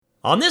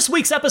On this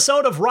week's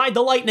episode of Ride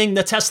the Lightning,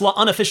 the Tesla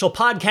unofficial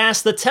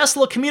podcast, the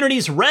Tesla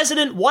community's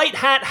resident white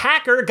hat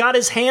hacker got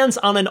his hands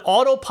on an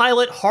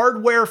Autopilot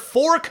Hardware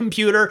 4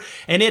 computer,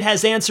 and it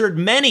has answered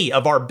many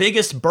of our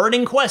biggest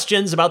burning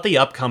questions about the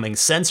upcoming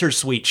sensor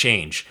suite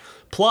change.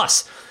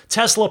 Plus,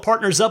 Tesla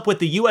partners up with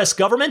the US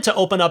government to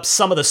open up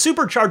some of the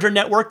supercharger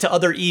network to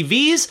other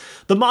EVs.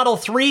 The Model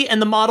 3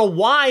 and the Model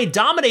Y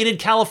dominated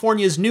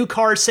California's new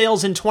car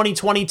sales in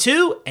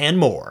 2022, and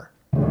more.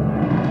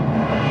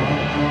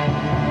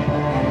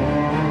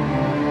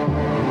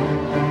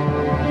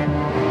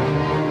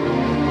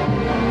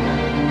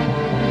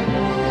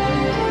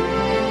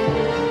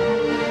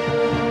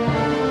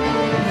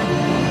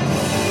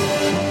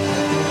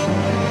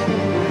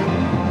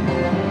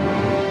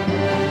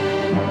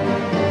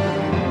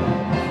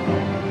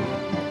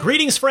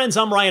 Greetings, friends.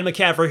 I'm Ryan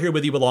McCaffrey here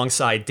with you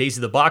alongside Daisy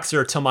the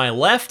Boxer. To my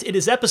left, it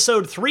is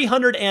episode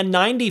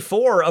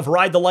 394 of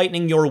Ride the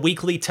Lightning, your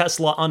weekly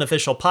Tesla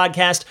unofficial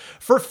podcast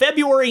for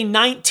February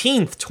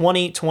 19th,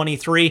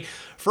 2023.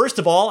 First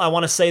of all, I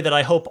want to say that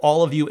I hope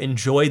all of you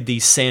enjoyed the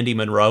Sandy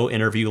Munro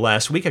interview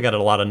last week. I got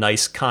a lot of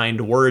nice,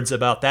 kind words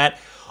about that.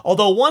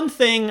 Although one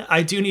thing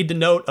I do need to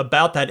note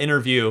about that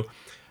interview,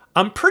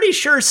 I'm pretty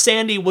sure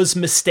Sandy was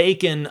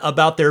mistaken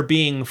about there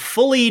being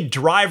fully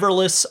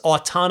driverless,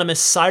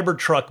 autonomous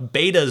Cybertruck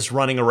betas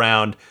running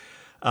around,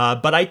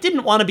 but I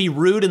didn't want to be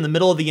rude in the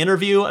middle of the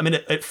interview. I mean,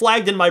 it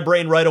flagged in my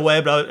brain right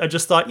away, but I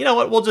just thought, you know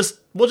what, we'll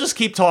just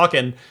keep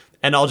talking,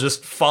 and I'll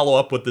just follow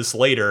up with this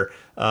later.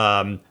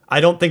 I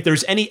don't think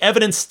there's any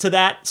evidence to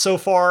that so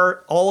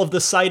far. All of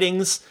the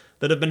sightings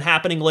that have been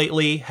happening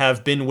lately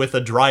have been with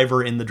a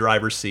driver in the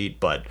driver's seat,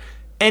 but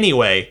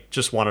anyway,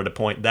 just wanted to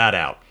point that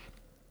out.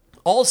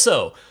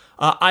 Also,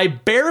 I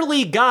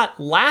barely got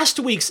last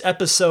week's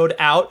episode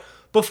out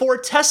before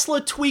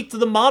Tesla tweaked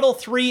the Model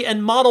 3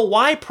 and Model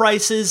Y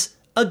prices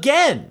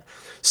again.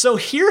 So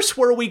here's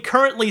where we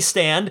currently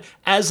stand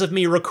as of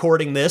me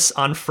recording this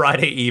on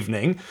Friday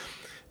evening.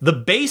 The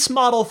base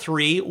Model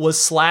 3 was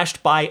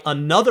slashed by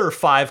another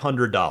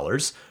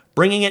 $500,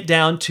 bringing it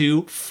down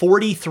to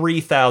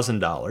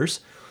 $43,000.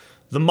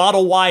 The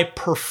Model Y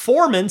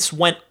Performance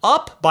went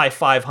up by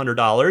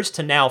 $500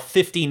 to now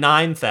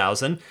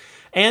 $59,000.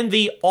 And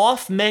the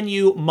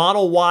off-menu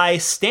Model Y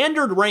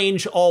standard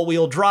range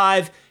all-wheel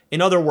drive, in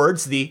other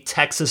words, the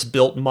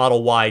Texas-built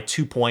Model Y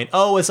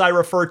 2.0 as I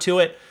refer to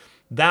it,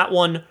 that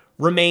one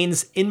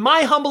remains, in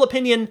my humble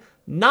opinion,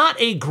 not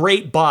a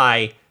great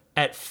buy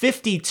at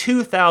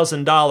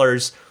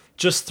 $52,000,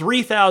 just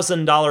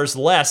 $3,000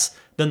 less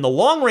than the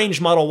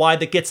long-range Model Y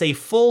that gets a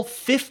full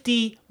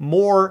 50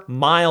 more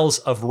miles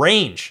of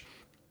range.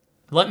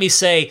 Let me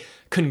say,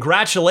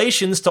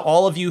 congratulations to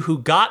all of you who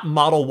got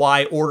Model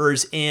Y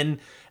orders in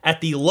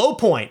at the low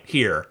point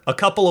here a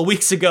couple of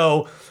weeks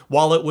ago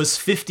while it was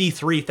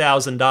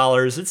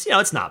 $53,000.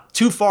 It's not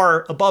too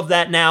far above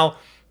that now,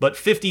 but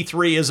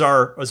 53 is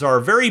our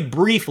very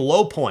brief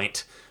low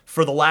point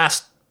for the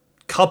last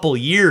couple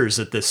years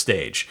at this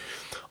stage.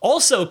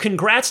 Also,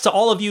 congrats to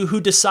all of you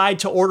who decide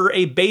to order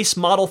a base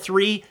Model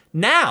 3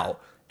 now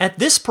at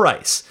this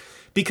price.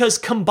 Because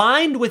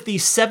combined with the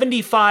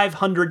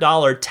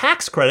 $7,500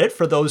 tax credit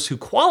for those who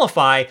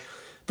qualify,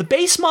 the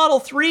base Model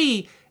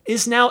 3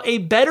 is now a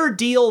better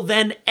deal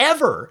than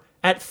ever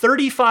at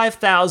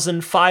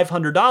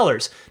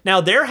 $35,500. Now,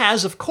 there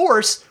has, of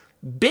course,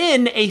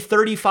 been a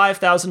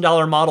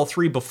 $35,000 Model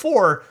 3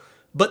 before,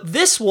 but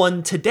this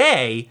one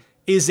today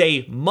is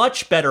a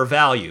much better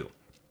value.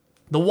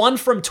 The one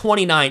from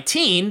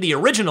 2019, the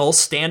original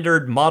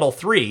standard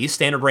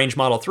range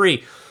Model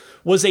 3,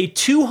 was a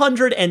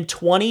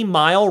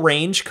 220-mile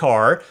range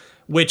car,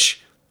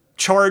 which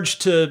charged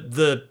to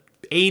the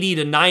 80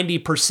 to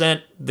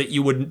 90% that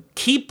you would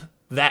keep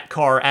that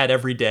car at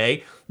every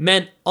day,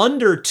 meant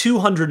under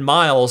 200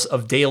 miles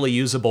of daily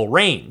usable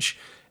range,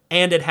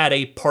 and it had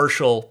a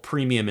partial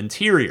premium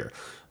interior.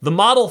 The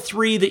Model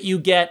 3 that you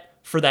get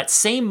for that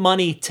same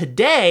money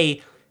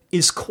today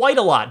is quite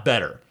a lot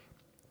better.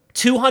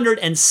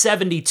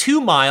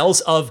 272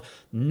 miles of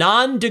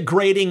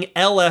non-degrading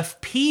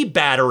LFP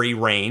battery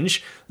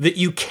range that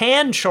you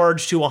can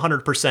charge to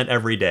 100%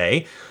 every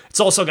day. It's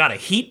also got a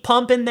heat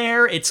pump in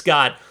there. It's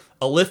got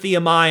a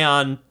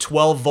lithium-ion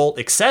 12-volt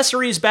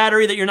accessories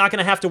battery that you're not going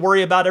to have to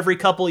worry about every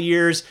couple of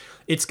years.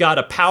 It's got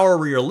a power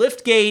rear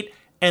liftgate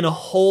and a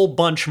whole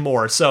bunch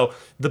more. So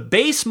the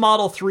base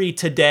Model 3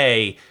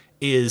 today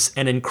is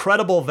an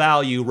incredible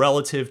value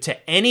relative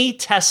to any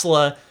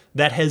Tesla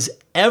that has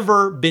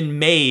ever been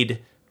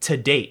made to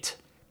date.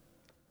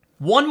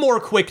 One more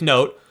quick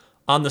note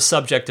on the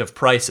subject of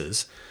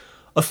prices.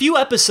 A few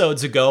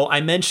episodes ago, I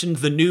mentioned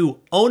the new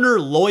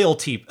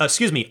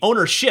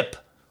ownership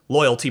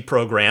loyalty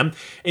program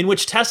in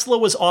which Tesla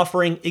was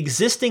offering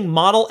existing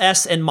Model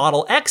S and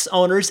Model X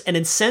owners an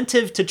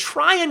incentive to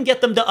try and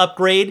get them to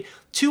upgrade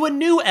to a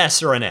new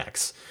S or an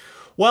X.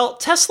 Well,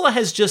 Tesla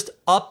has just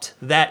upped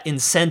that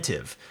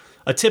incentive.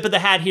 A tip of the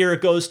hat here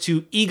goes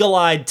to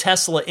eagle-eyed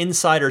Tesla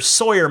insider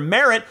Sawyer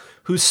Merritt,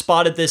 who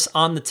spotted this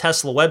on the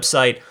Tesla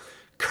website.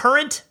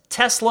 Current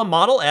Tesla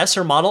Model S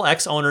or Model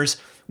X owners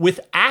with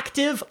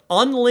active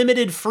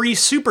unlimited free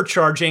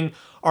supercharging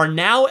are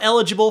now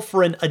eligible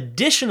for an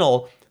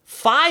additional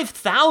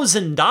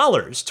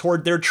 $5,000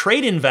 toward their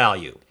trade-in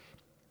value.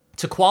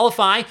 To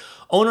qualify,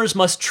 owners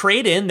must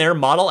trade in their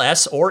Model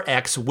S or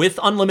X with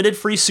unlimited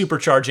free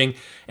supercharging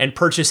and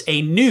purchase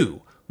a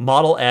new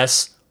Model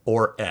S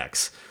or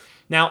X.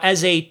 Now,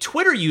 as a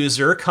Twitter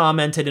user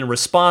commented in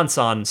response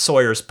on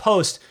Sawyer's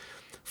post,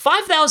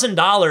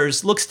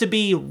 $5,000 looks to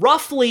be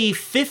roughly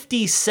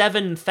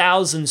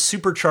 57,000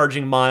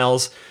 supercharging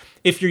miles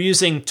if you're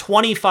using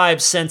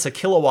 25 cents a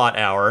kilowatt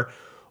hour,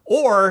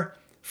 or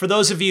for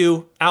those of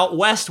you out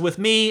west with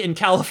me in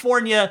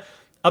California,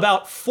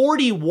 about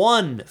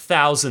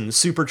 41,000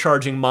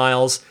 supercharging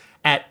miles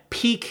at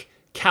peak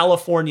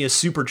California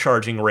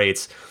supercharging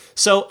rates.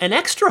 So an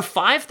extra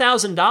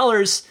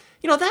 $5,000,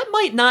 that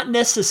might not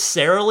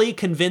necessarily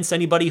convince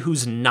anybody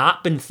who's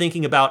not been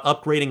thinking about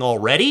upgrading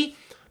already,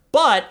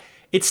 but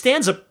it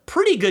stands a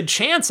pretty good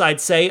chance,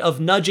 I'd say, of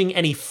nudging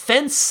any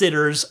fence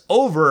sitters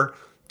over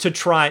to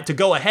try to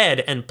go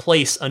ahead and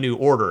place a new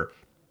order.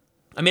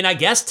 I mean, I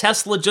guess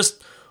Tesla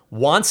just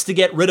wants to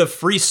get rid of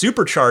free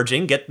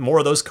supercharging, get more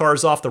of those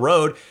cars off the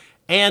road,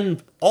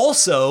 and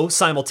also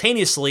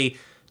simultaneously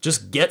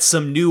just get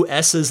some new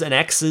S's and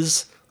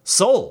X's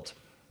sold.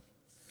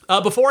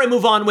 Before I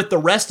move on with the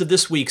rest of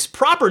this week's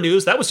proper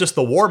news, that was just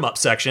the warm-up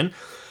section,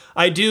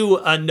 I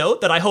do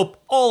note that I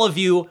hope all of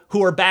you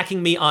who are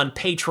backing me on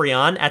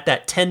Patreon at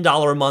that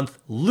 $10 a month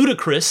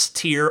ludicrous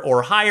tier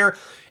or higher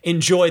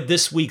enjoyed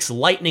this week's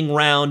lightning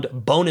round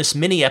bonus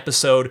mini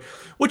episode,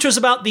 which was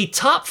about the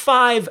top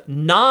 5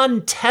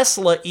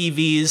 non-Tesla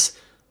EVs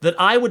that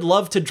I would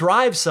love to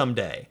drive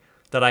someday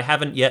that I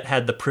haven't yet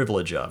had the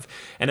privilege of.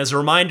 And as a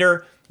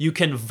reminder, you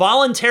can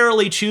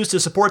voluntarily choose to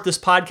support this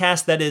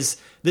podcast.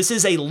 This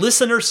is a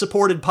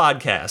listener-supported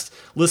podcast.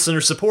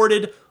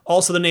 Listener-supported,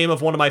 also the name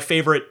of one of my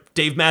favorite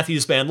Dave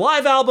Matthews Band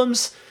live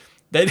albums.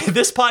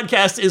 This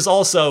podcast is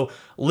also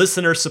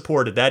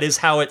listener-supported. That is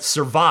how it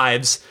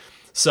survives.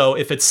 So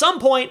if at some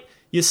point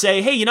you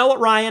say, hey, you know what,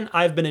 Ryan?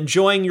 I've been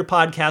enjoying your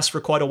podcast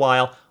for quite a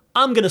while.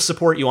 I'm going to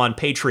support you on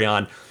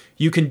Patreon.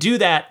 You can do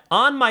that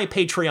on my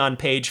Patreon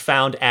page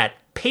found at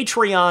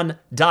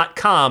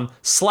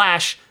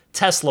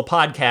patreon.com/Tesla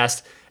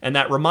Podcast. And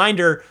that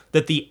reminder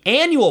that the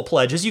annual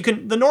pledges,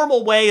 the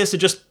normal way is to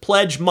just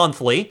pledge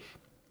monthly,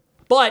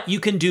 but you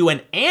can do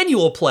an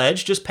annual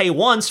pledge, just pay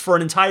once for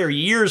an entire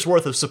year's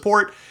worth of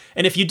support.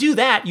 And if you do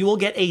that, you will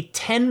get a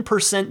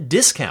 10%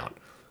 discount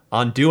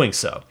on doing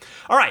so.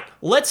 All right,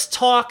 let's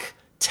talk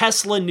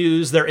Tesla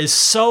news. There is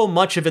so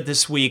much of it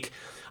this week.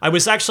 I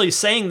was actually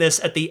saying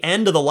this at the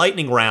end of the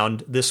lightning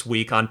round this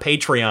week on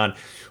Patreon,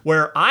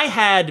 where I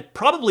had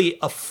probably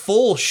a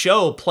full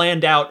show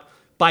planned out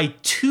by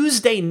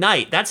Tuesday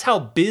night. That's how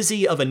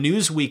busy of a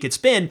news week it's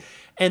been.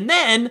 And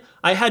then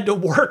I had to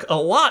work a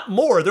lot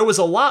more. There was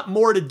a lot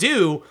more to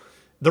do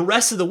the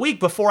rest of the week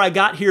before I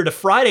got here to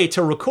Friday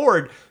to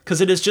record, because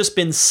it has just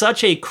been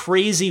such a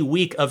crazy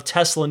week of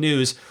Tesla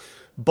news.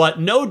 But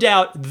no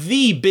doubt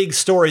the big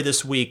story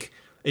this week,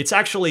 it's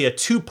actually a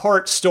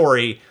 2-part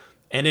story,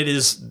 and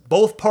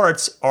both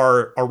parts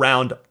are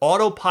around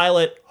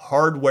Autopilot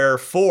Hardware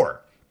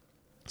 4.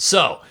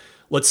 So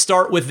let's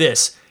start with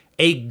this.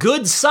 A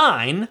good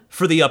sign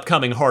for the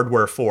upcoming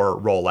Hardware 4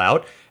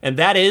 rollout, and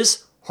that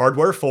is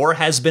Hardware 4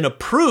 has been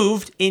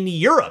approved in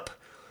Europe.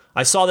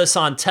 I saw this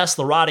on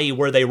Teslarati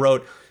where they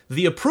wrote,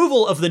 the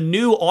approval of the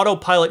new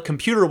Autopilot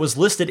computer was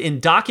listed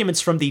in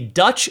documents from the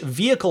Dutch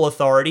Vehicle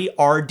Authority,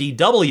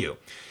 RDW.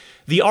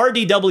 The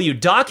RDW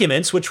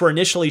documents, which were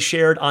initially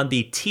shared on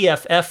the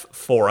TFF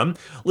forum,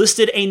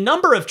 listed a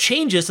number of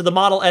changes to the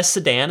Model S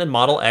sedan and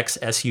Model X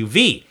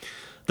SUV.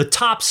 The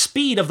top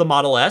speed of the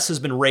Model S has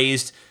been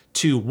raised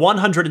to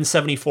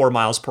 174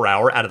 miles per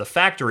hour out of the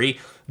factory,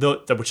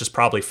 which is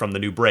probably from the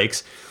new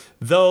brakes.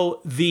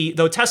 Though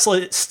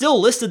Tesla still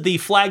listed the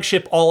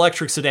flagship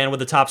all-electric sedan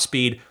with a top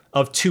speed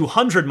of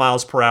 200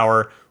 miles per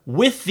hour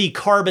with the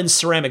carbon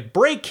ceramic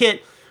brake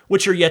kit,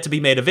 which are yet to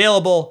be made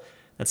available.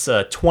 That's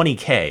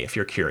 $20,000 if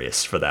you're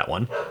curious for that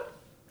one.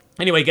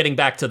 Anyway, getting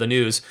back to the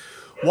news.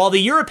 While the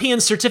European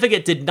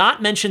certificate did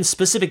not mention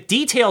specific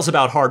details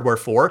about Hardware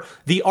 4,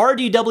 the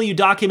RDW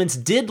documents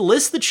did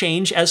list the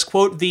change as,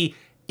 quote, the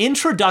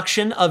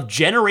introduction of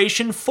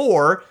Generation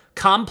 4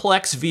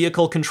 complex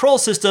vehicle control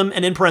system,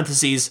 and in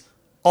parentheses,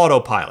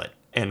 Autopilot,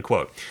 end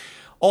quote.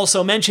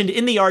 Also mentioned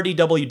in the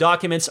RDW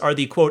documents are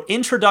the, quote,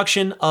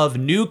 introduction of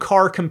new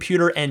car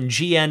computer and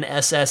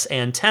GNSS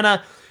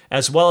antenna,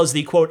 as well as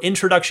the, quote,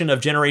 introduction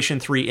of Generation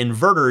 3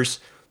 inverters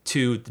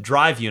to the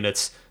drive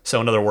units.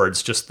 So in other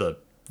words, just the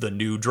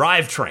new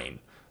drivetrain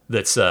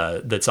that's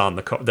on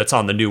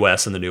the new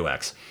S and the new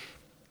X.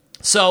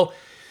 So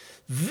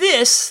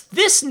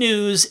this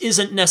news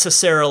isn't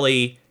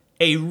necessarily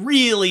a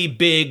really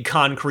big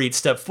concrete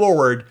step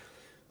forward.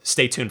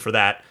 Stay tuned for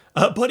that.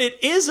 But it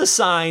is a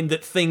sign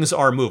that things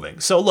are moving.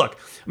 So look,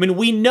 I mean,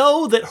 we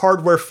know that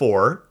Hardware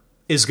 4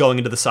 is going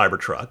into the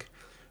Cybertruck,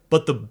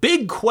 but the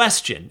big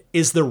question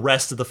is the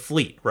rest of the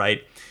fleet,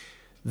 right?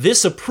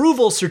 this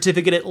approval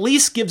certificate at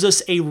least gives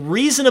us a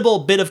reasonable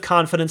bit of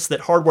confidence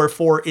that Hardware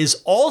 4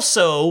 is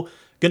also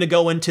going to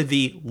go into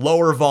the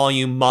lower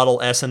volume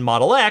Model S and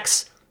Model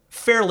X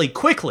fairly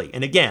quickly.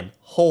 And again,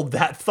 hold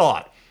that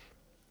thought.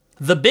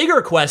 The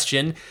bigger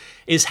question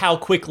is how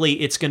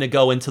quickly it's going to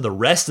go into the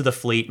rest of the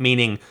fleet,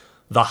 meaning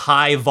the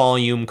high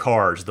volume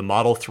cars, the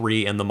Model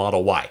 3 and the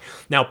Model Y.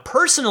 Now,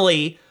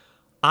 personally,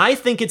 I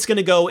think it's going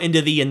to go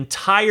into the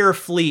entire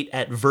fleet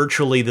at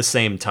virtually the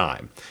same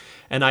time.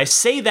 And I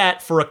say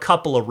that for a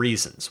couple of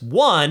reasons.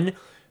 One,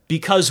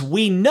 because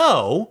we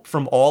know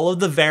from all of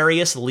the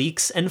various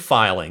leaks and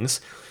filings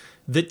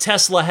that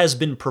Tesla has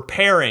been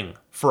preparing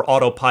for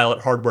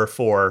Autopilot Hardware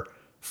 4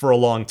 for a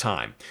long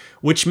time,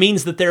 which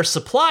means that their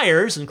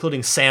suppliers,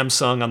 including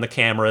Samsung on the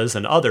cameras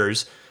and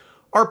others,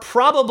 are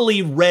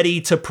probably ready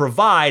to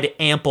provide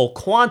ample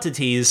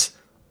quantities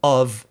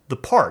of the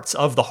parts,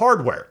 of the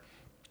hardware.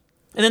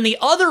 And then the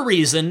other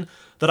reason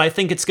that I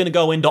think it's going to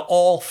go into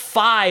all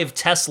 5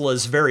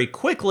 Teslas very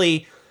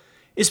quickly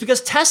is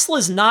because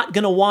Tesla's not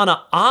going to want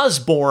to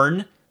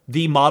Osborne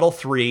the Model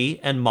 3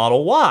 and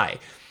Model Y.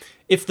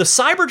 If the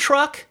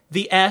Cybertruck,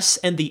 the S,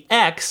 and the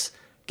X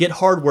get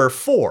Hardware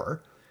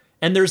 4,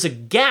 and there's a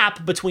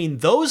gap between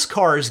those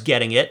cars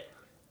getting it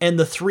and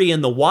the 3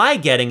 and the Y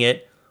getting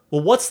it,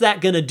 well, what's that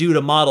going to do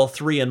to Model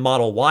 3 and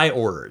Model Y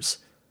orders?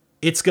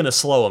 It's going to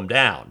slow them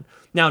down.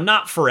 Now,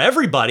 not for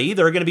everybody.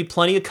 There are going to be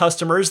plenty of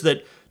customers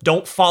that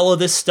don't follow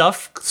this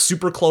stuff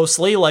super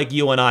closely like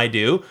you and I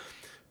do.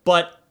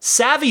 But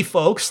savvy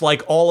folks,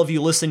 like all of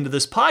you listening to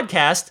this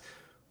podcast,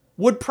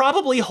 would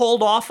probably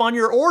hold off on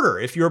your order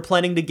if you were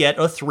planning to get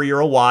a 3 or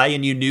a Y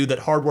and you knew that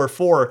Hardware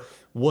 4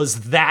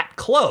 was that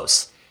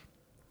close.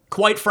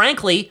 Quite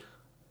frankly,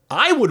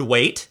 I would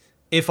wait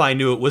if I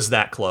knew it was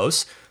that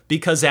close,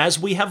 because as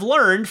we have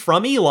learned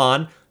from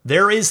Elon,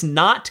 there is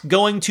not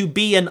going to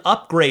be an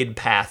upgrade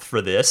path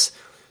for this.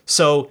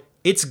 So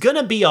it's going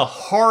to be a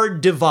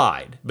hard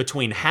divide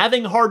between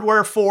having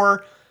Hardware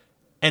 4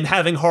 and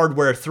having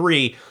Hardware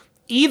 3,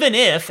 even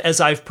if, as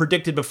I've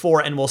predicted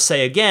before and will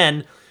say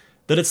again,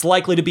 that it's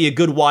likely to be a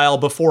good while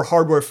before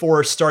Hardware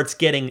 4 starts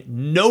getting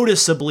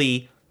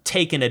noticeably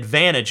taken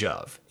advantage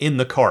of in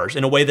the cars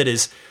in a way that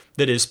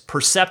is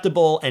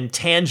perceptible and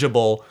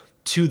tangible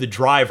to the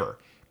driver.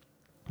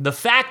 The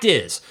fact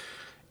is,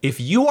 if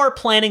you are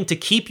planning to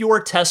keep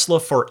your Tesla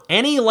for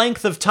any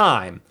length of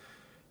time,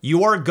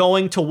 you are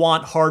going to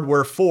want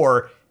Hardware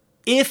 4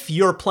 if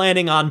you're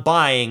planning on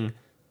buying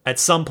at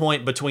some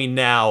point between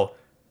now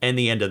and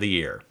the end of the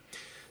year.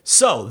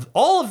 So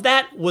all of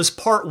that was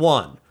part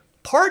 1.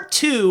 Part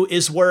 2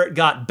 is where it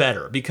got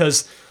better,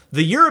 because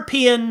the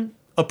European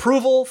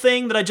approval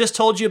thing that I just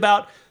told you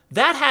about,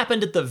 that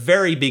happened at the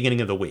very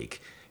beginning of the week.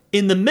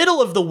 In the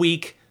middle of the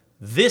week,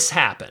 this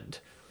happened.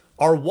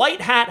 Our white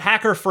hat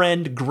hacker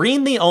friend,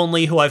 Green the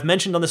Only, who I've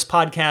mentioned on this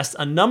podcast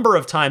a number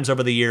of times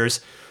over the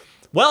years,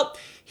 well,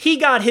 he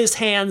got his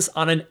hands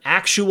on an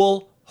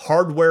actual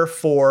Hardware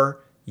 4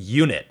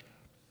 unit.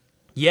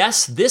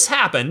 Yes, this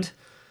happened,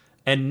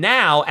 and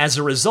now, as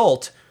a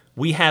result,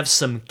 we have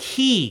some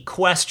key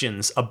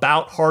questions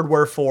about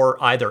Hardware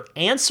 4 either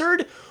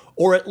answered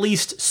or at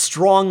least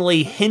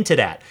strongly hinted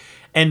at.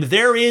 And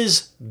there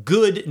is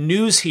good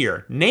news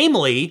here,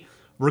 namely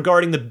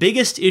regarding the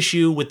biggest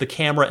issue with the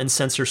camera and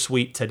sensor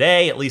suite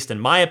today, at least in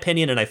my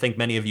opinion, and I think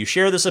many of you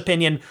share this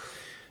opinion,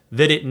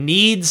 that it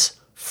needs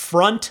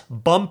front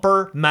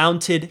bumper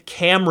mounted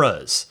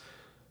cameras.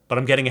 But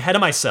I'm getting ahead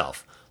of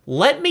myself.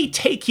 Let me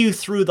take you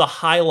through the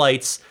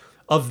highlights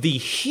of the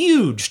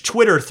huge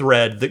Twitter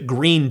thread that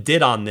Green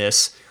did on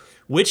this,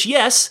 which,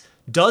 yes,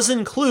 does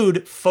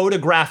include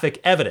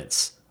photographic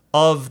evidence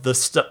of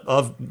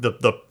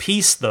the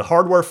piece, the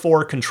Hardware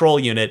 4 control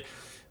unit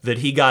that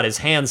he got his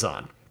hands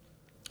on.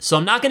 So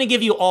I'm not going to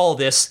give you all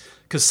this,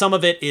 because some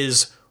of it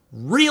is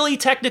really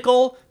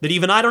technical that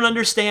even I don't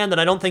understand, that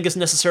I don't think is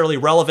necessarily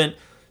relevant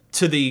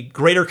to the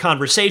greater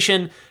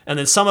conversation, and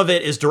then some of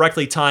it is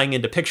directly tying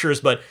into pictures,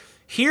 but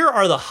here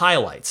are the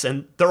highlights,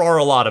 and there are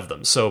a lot of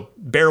them, so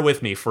bear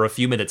with me for a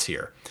few minutes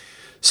here.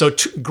 So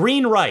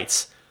Green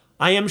writes,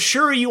 I am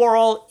sure you are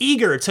all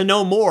eager to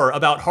know more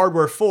about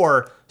Hardware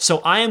 4, so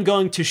I am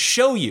going to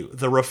show you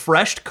the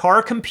refreshed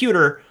car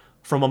computer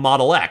from a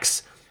Model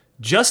X.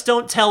 Just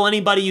don't tell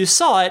anybody you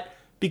saw it,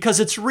 because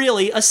it's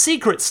really a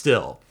secret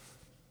still.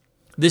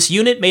 This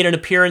unit made an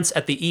appearance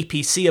at the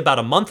EPC about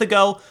a month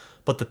ago,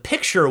 but the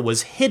picture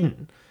was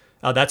hidden.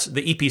 That's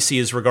the EPC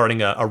is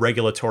regarding a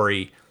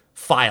regulatory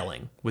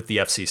filing with the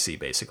FCC,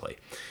 basically.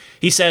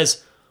 He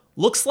says,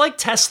 looks like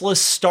Tesla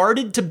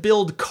started to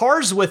build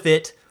cars with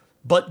it,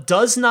 but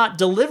does not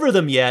deliver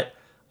them yet.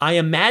 I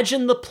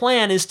imagine the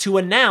plan is to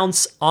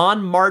announce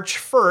on March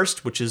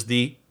 1st, which is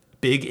the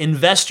big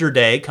investor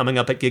day coming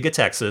up at Giga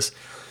Texas,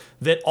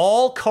 that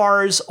all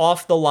cars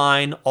off the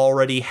line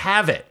already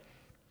have it.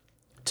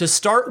 To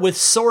start with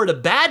sort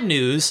of bad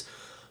news,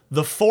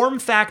 the form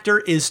factor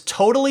is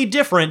totally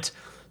different,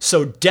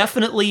 so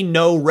definitely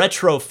no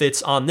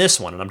retrofits on this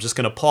one. And I'm just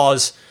going to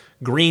pause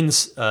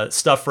Green's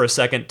stuff for a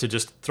second to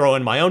just throw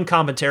in my own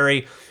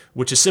commentary,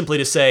 which is simply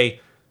to say,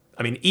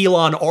 I mean,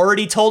 Elon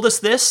already told us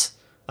this.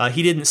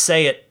 He didn't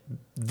say it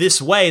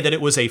this way, that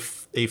it was a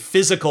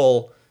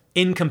physical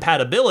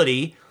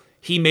incompatibility.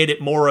 He made it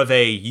more of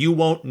a you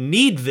won't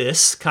need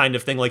this kind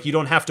of thing, like you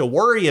don't have to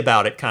worry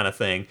about it kind of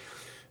thing.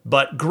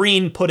 But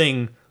Green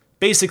putting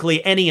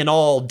basically any and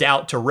all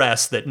doubt to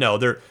rest that no,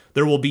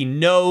 there will be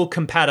no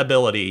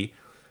compatibility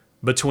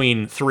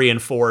between 3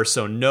 and 4,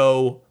 so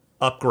no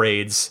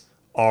upgrades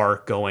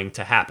are going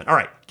to happen. All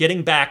right,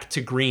 getting back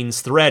to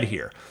Green's thread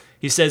here.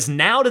 He says,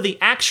 now to the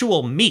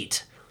actual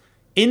meat.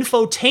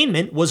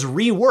 Infotainment was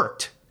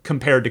reworked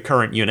compared to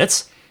current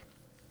units.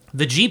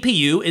 The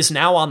GPU is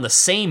now on the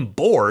same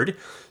board,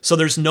 so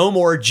there's no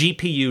more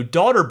GPU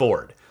daughter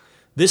board.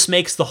 This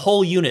makes the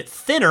whole unit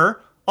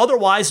thinner,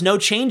 otherwise no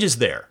changes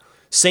there.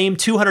 Same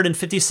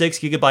 256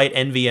 gigabyte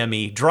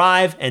NVMe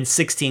drive and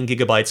 16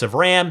 gigabytes of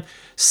RAM,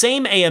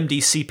 same AMD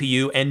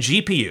CPU and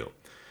GPU.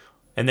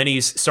 And then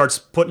he starts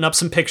putting up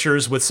some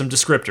pictures with some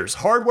descriptors.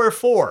 Hardware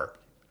 4,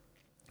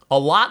 a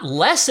lot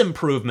less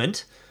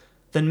improvement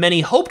than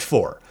many hoped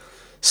for.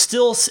 It's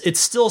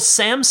still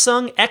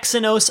Samsung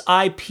Exynos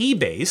IP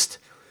based.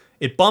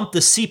 It bumped the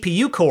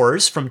CPU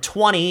cores from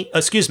 12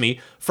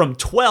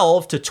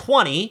 to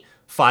 20,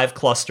 5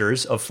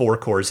 clusters of 4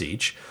 cores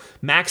each,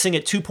 maxing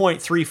at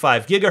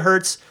 2.35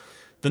 gigahertz.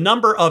 The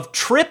number of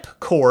trip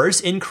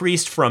cores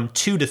increased from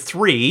 2 to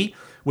 3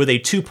 with a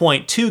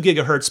 2.2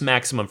 gigahertz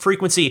maximum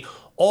frequency.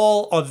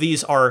 All of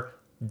these are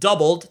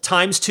doubled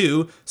times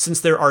 2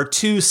 since there are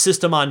 2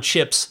 system on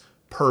chips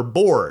per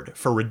board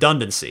for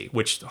redundancy,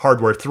 which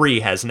hardware 3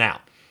 has now.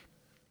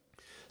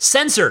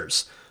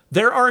 Sensors.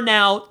 There are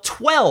now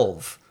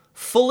 12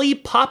 fully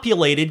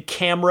populated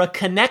camera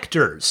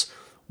connectors.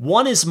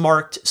 One is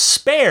marked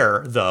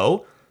spare,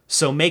 though,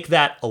 so make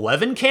that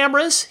 11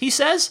 cameras, he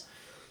says.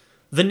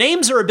 The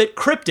names are a bit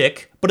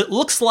cryptic, but it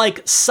looks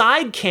like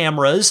side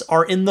cameras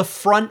are in the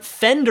front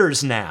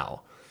fenders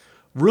now.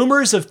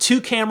 Rumors of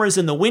 2 cameras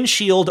in the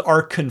windshield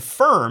are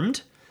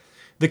confirmed.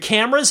 The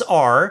cameras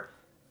are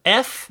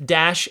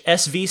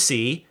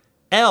F-SVC,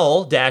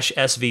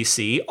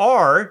 L-SVC,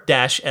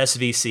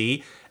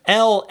 R-SVC,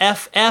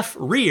 LFF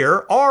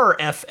rear,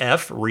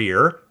 RFF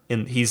rear,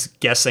 and he's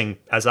guessing,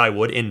 as I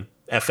would, in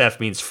FF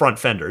means front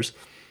fenders.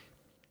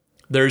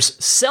 There's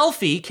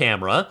selfie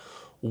camera,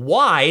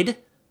 wide,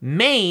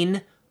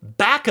 main,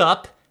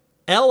 backup,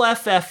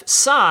 LFF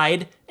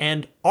side,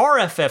 and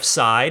RFF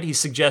side. He's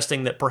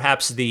suggesting that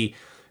perhaps the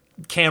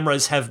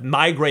cameras have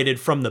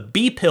migrated from the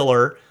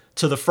B-pillar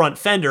to the front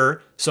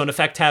fender, so in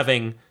effect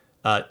having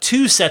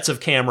 2 sets of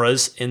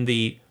cameras in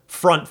the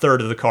front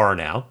third of the car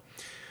now.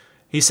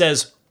 He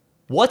says,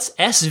 what's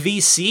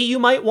SVC, you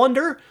might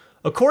wonder?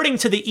 According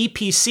to the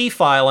EPC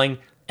filing,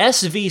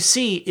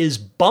 SVC is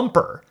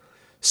bumper.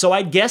 So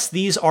I'd guess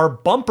these are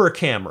bumper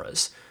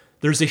cameras.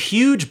 There's a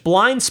huge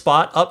blind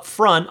spot up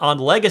front on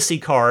legacy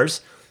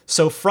cars,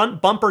 so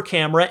front bumper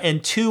camera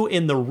and 2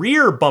 in the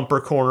rear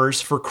bumper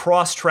corners for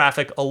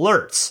cross-traffic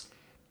alerts.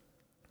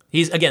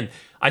 Again,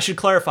 I should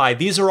clarify,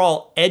 these are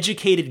all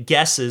educated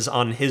guesses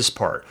on his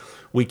part.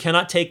 We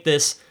cannot take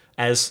this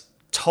as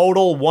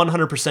total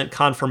 100%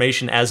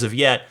 confirmation as of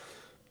yet,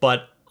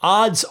 but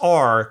odds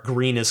are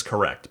Green is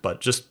correct,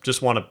 but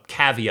just want to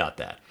caveat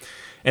that.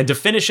 And to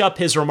finish up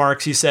his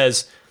remarks, he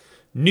says,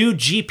 new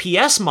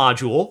GPS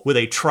module with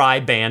a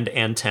tri-band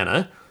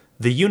antenna.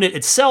 The unit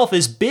itself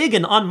is big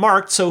and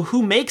unmarked, so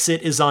who makes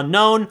it is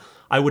unknown.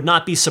 I would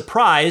not be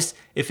surprised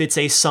if it's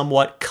a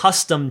somewhat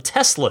custom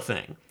Tesla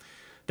thing.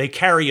 They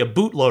carry a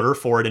bootloader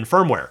for it in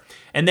firmware.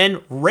 And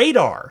then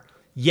radar.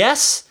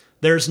 Yes,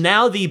 there's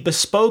now the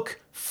bespoke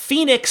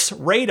Phoenix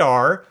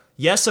radar.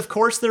 Yes, of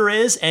course there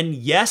is. And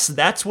yes,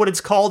 that's what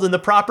it's called in the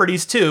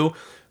properties too,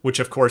 which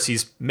of course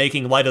he's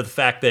making light of the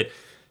fact that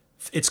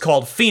it's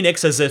called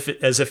Phoenix as if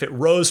it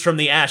rose from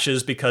the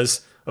ashes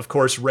because, of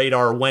course,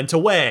 radar went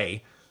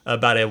away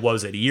about,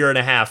 a year and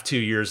a half, 2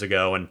 years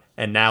ago,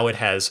 and now it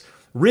has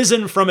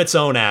risen from its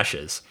own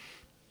ashes.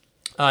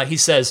 He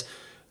says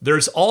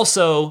there's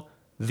also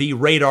the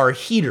radar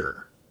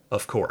heater,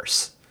 of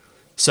course.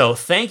 So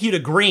thank you to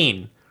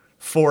Green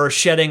for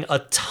shedding a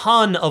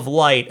ton of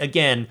light.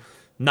 Again,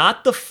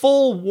 not the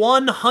full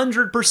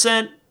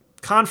 100%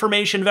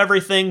 confirmation of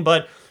everything,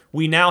 but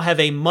we now have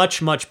a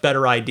much, much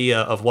better idea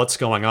of what's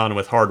going on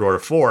with Hardware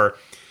 4.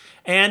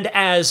 And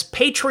as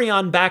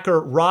Patreon backer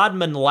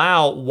Rodman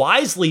Lau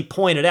wisely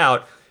pointed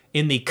out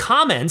in the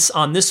comments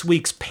on this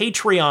week's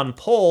Patreon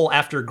poll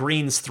after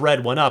Green's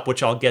thread went up,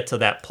 which I'll get to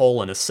that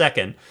poll in a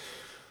second,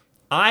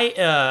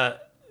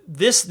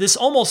 this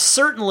almost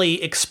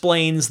certainly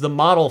explains the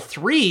Model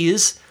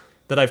 3s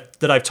that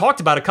I've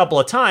talked about a couple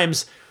of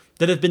times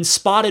that have been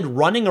spotted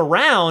running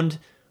around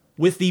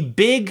with the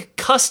big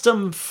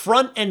custom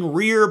front and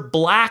rear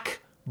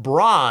black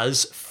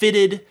bras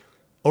fitted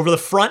over the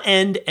front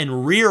end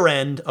and rear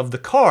end of the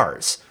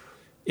cars.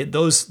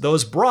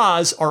 Those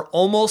bras are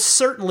almost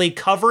certainly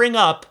covering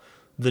up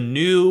the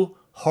new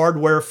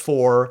Hardware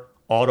 4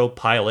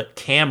 Autopilot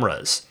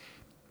cameras.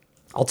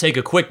 I'll take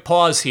a quick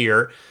pause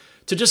here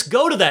to just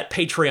go to that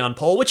Patreon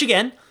poll, which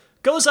again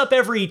goes up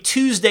every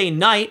Tuesday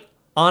night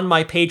on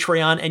my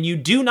Patreon, and you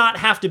do not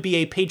have to be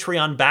a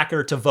Patreon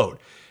backer to vote.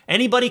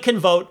 Anybody can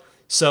vote,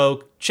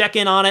 so check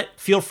in on it.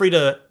 Feel free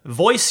to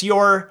voice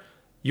your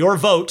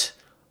vote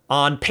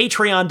on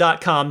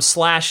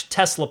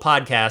patreon.com/Tesla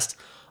podcast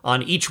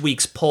on each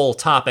week's poll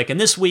topic. And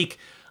this week,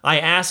 I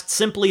asked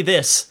simply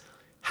this: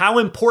 how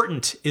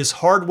important is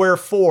Hardware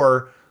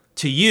 4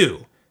 to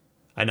you?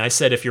 And I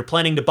said, if you're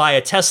planning to buy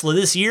a Tesla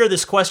this year,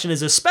 this question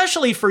is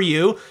especially for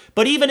you.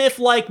 But even if,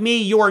 like me,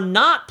 you're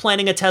not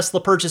planning a Tesla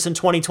purchase in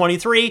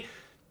 2023,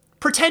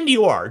 pretend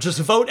you are. Just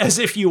vote as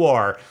if you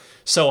are.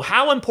 So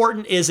how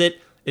important is it,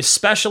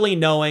 especially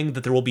knowing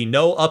that there will be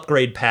no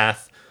upgrade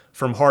path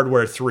from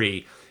Hardware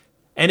 3?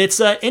 And it's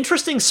an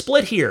interesting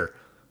split here.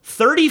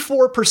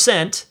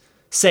 34%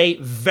 say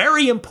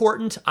very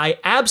important. I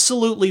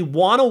absolutely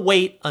want to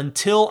wait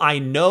until I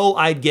know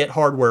I'd get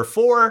Hardware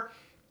 4.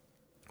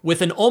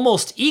 With an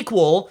almost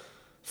equal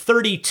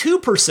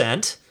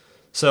 32%,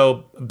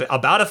 so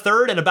about a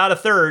third and about a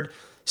third,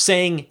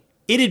 saying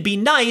it'd be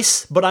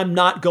nice, but I'm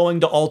not going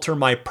to alter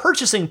my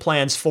purchasing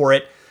plans for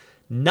it.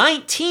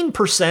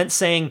 19%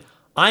 saying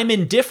I'm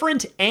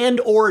indifferent and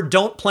or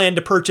don't plan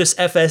to purchase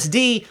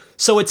FSD,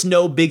 so it's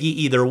no biggie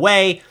either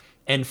way.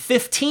 And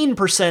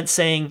 15%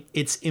 saying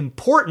it's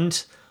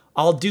important,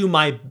 I'll do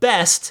my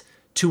best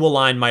to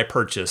align my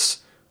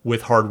purchase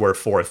with Hardware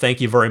 4. Thank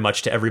you very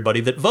much to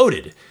everybody that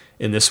voted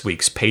in this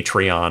week's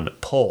Patreon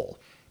poll.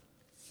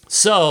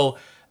 So,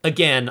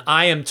 again,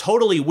 I am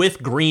totally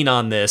with Green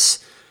on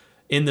this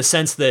in the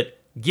sense that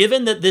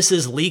given that this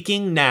is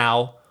leaking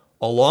now,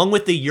 along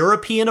with the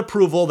European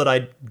approval that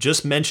I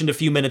just mentioned a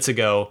few minutes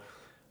ago,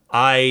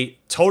 I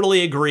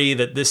totally agree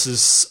that this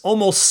is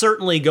almost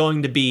certainly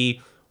going to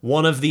be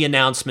one of the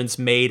announcements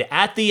made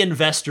at the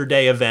Investor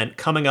Day event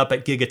coming up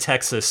at Giga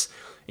Texas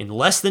in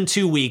less than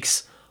 2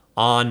 weeks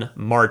on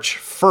March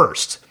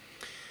 1st.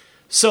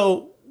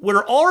 So,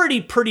 we're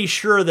already pretty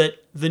sure that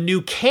the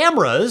new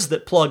cameras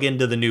that plug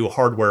into the new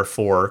Hardware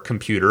 4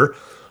 computer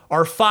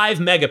are 5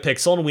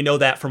 megapixel, and we know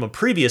that from a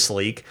previous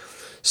leak.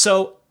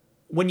 So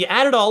when you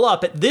add it all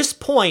up, at this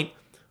point,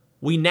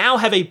 we now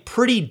have a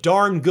pretty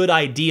darn good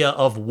idea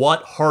of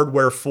what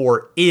Hardware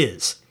 4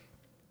 is.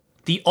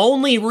 The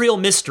only real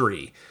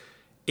mystery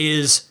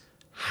is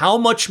how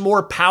much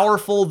more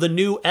powerful the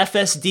new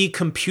FSD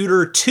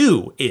Computer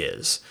 2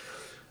 is.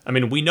 I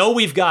mean, we know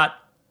we've got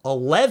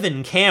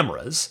 11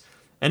 cameras,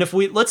 and if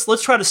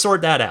let's try to sort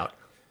that out.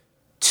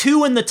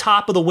 2 in the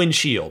top of the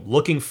windshield,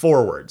 looking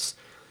forwards.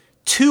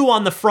 2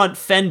 on the front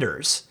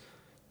fenders.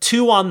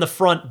 2 on the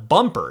front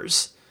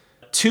bumpers.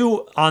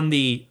 2 on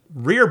the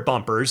rear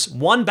bumpers.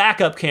 1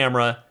 backup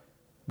camera.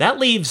 That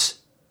leaves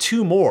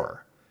 2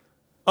 more.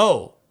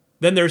 Oh,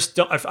 then there's,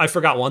 I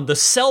forgot one, the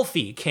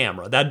selfie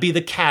camera. That'd be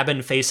the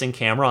cabin-facing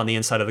camera on the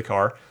inside of the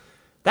car.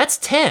 That's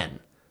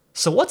 10.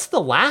 So what's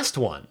the last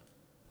one?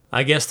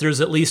 I guess there's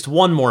at least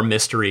one more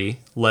mystery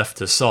left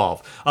to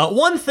solve.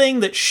 One thing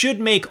that should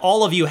make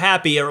all of you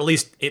happy, or at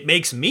least it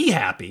makes me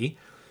happy,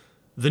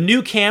 the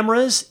new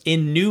cameras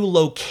in new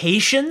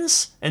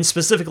locations, and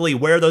specifically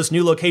where those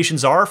new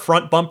locations are,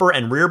 front bumper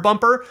and rear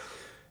bumper,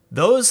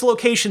 those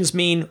locations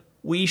mean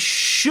we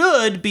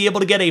should be able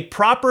to get a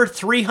proper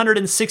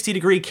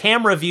 360-degree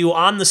camera view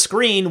on the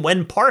screen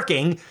when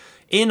parking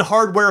in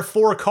Hardware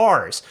 4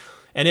 cars.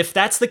 And if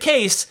that's the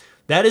case,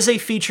 that is a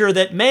feature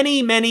that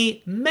many,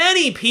 many,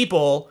 many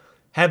people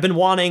have been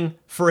wanting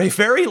for a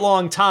very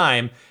long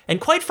time.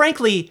 And quite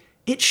frankly,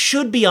 it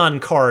should be on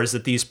cars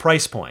at these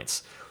price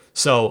points.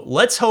 So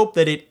let's hope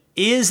that it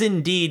is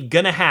indeed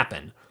going to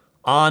happen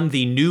on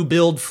the new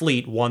build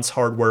fleet once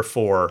Hardware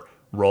 4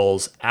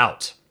 rolls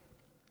out.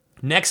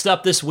 Next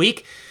up this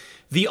week,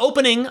 the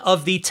opening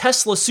of the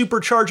Tesla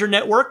Supercharger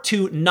network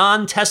to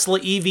non-Tesla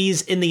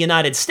EVs in the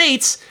United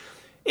States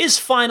is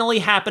finally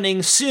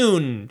happening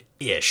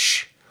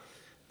soon-ish.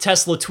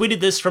 Tesla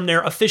tweeted this from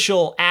their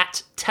official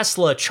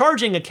 @Tesla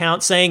charging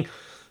account saying,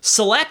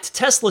 select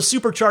Tesla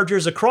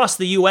superchargers across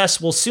the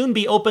US will soon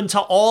be open to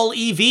all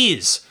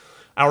EVs.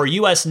 Our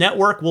US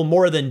network will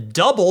more than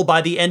double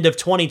by the end of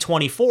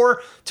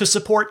 2024 to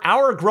support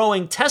our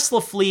growing Tesla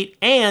fleet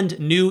and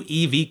new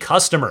EV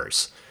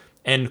customers.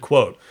 End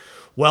quote.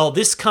 Well,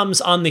 this comes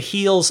on the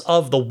heels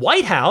of the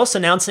White House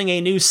announcing a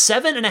new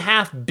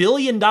 $7.5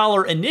 billion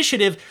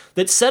initiative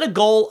that set a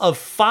goal of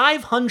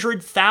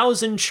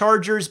 500,000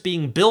 chargers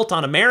being built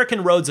on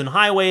American roads and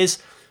highways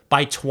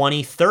by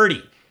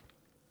 2030.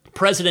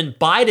 President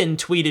Biden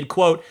tweeted,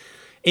 quote,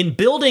 in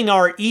building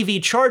our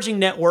EV charging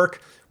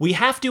network, we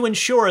have to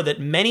ensure that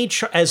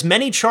as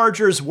many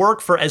chargers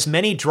work for as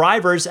many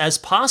drivers as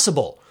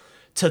possible.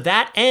 To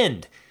that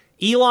end,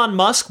 Elon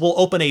Musk will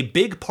open a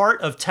big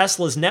part of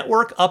Tesla's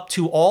network up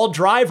to all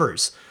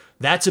drivers.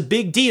 That's a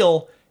big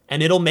deal,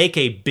 and it'll make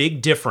a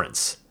big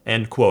difference,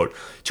 end quote.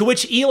 To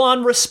which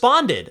Elon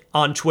responded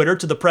on Twitter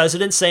to the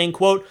president saying,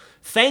 quote,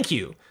 thank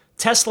you.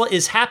 Tesla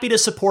is happy to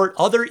support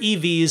other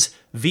EVs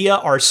via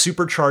our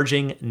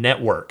supercharging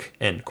network,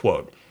 end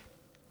quote.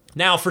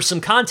 Now, for some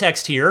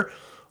context here,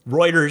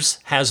 Reuters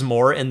has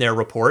more in their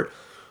report.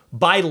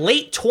 By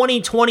late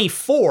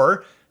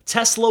 2024,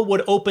 Tesla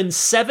would open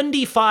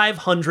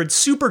 7,500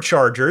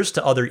 superchargers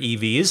to other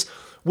EVs,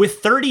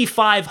 with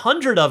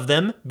 3,500 of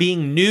them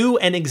being new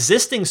and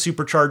existing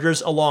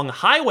superchargers along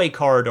highway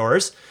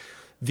corridors,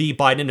 the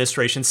Biden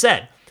administration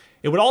said.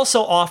 It would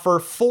also offer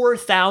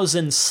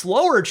 4,000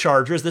 slower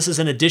chargers. This is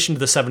in addition to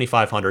the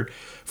 7,500.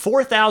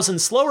 4,000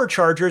 slower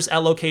chargers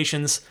at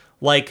locations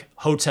like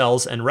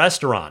hotels and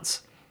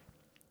restaurants.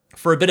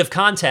 For a bit of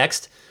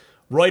context,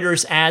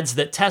 Reuters adds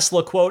that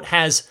Tesla, quote,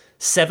 has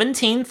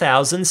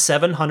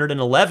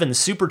 17,711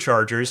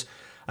 superchargers,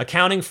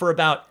 accounting for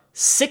about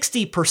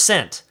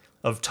 60%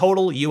 of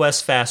total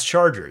U.S. fast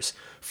chargers.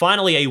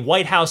 Finally, a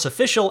White House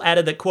official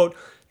added that, quote,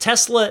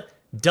 Tesla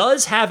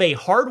does have a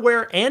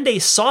hardware and a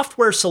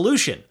software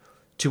solution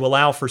to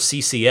allow for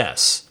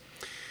CCS.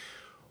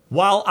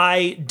 While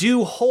I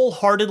do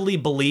wholeheartedly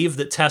believe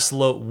that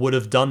Tesla would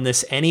have done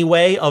this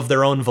anyway of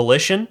their own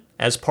volition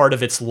as part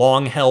of its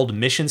long-held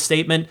mission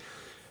statement,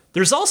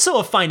 there's also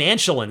a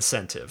financial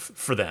incentive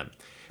for them.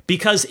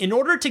 Because in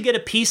order to get a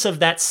piece of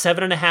that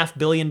 $7.5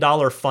 billion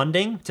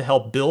funding to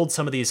help build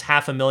some of these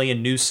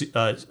 500,000 new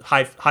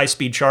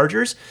high-speed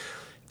chargers,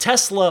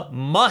 Tesla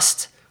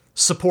must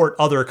support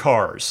other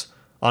cars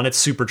on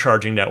its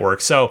supercharging network.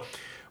 So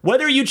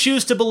whether you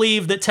choose to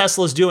believe that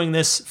Tesla's doing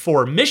this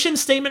for mission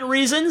statement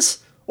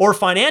reasons or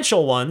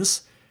financial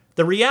ones,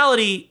 the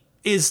reality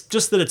is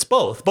just that it's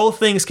both. Both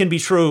things can be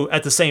true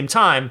at the same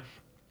time.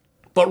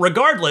 But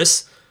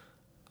regardless,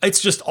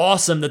 it's just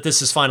awesome that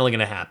this is finally going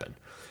to happen.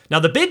 Now,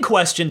 the big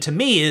question to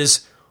me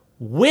is,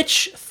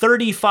 which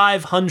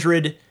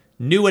 3,500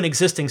 new and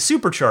existing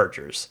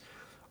superchargers?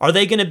 Are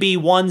they going to be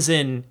ones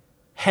in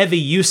heavy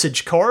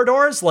usage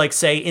corridors, like,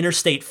 say,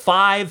 Interstate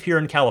 5 here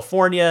in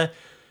California,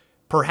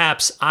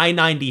 perhaps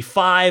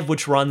I-95,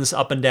 which runs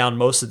up and down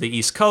most of the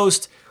East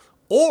Coast?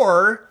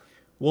 Or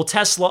will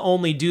Tesla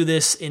only do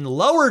this in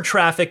lower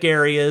traffic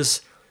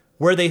areas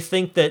where they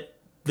think that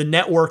the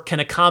network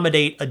can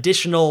accommodate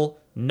additional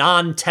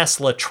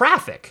non-Tesla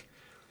traffic?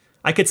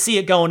 I could see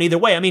it going either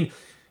way. I mean,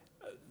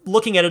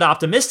 looking at it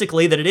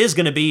optimistically, that it is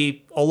going to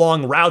be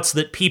along routes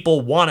that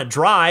people want to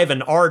drive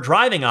and are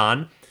driving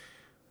on.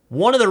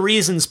 One of the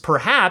reasons,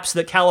 perhaps,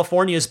 that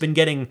California has been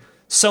getting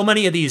so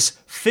many of these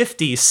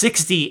 50,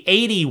 60,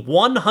 80,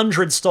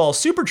 100 stall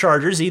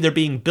superchargers either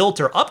being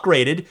built or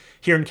upgraded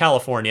here in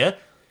California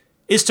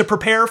is to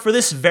prepare for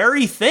this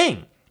very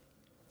thing.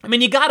 I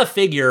mean, you got to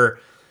figure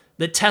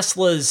that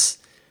Tesla's,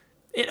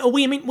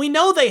 we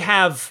know they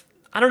have,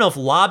 I don't know if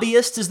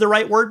lobbyist is the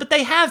right word, but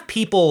they have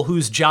people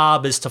whose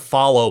job is to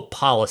follow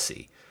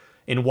policy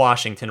in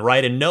Washington,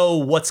 right? And know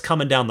what's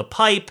coming down the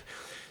pipe.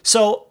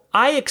 So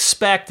I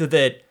expect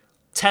that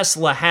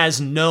Tesla has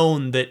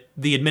known that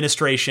the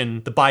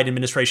Biden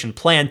administration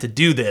planned to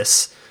do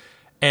this,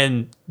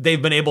 and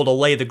they've been able to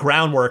lay the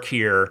groundwork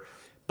here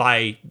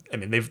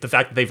the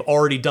fact that they've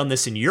already done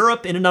this in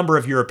Europe, in a number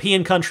of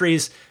European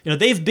countries.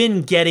 They've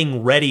been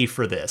getting ready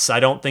for this. I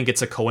don't think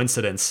it's a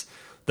coincidence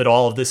that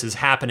all of this is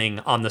happening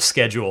on the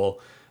schedule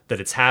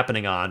that it's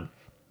happening on.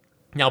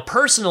 Now,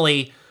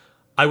 personally,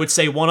 I would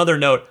say one other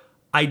note.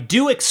 I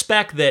do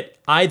expect that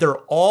either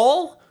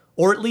all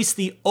or at least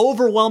the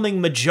overwhelming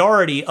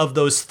majority of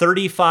those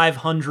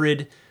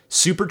 3,500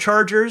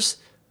 superchargers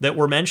that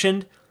were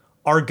mentioned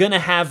are going to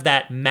have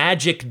that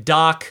magic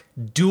dock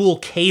dual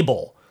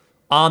cable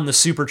on the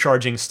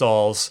supercharging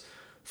stalls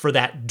for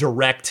that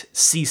direct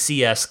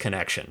CCS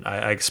connection.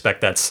 I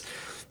expect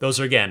those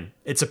are, again,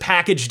 it's a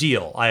package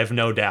deal, I have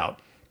no doubt.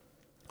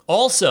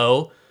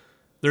 Also,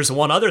 there's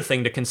one other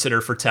thing to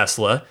consider for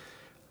Tesla.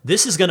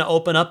 This is going to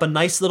open up a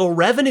nice little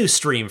revenue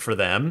stream for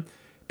them,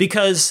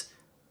 because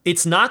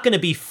it's not going to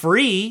be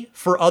free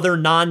for other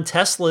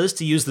non-Teslas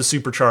to use the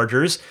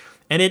superchargers,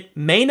 and it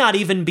may not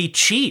even be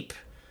cheap.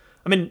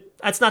 I mean,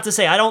 that's not to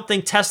say I don't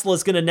think Tesla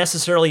is going to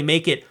necessarily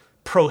make it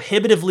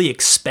prohibitively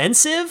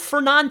expensive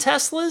for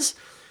non-Teslas,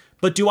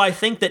 but do I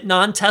think that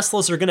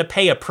non-Teslas are going to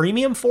pay a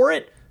premium for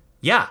it?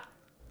 Yeah,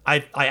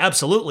 I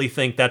absolutely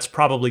think that's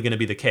probably going to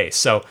be the case.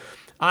 So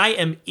I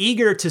am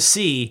eager to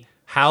see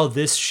how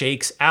this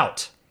shakes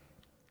out.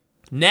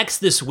 Next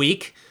this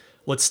week,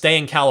 let's stay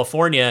in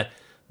California.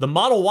 The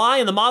Model Y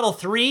and the Model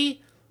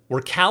 3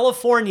 were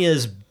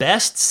California's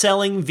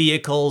best-selling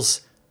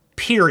vehicles,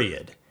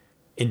 period,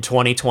 in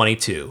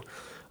 2022.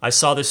 I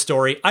saw this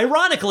story,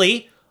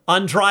 ironically,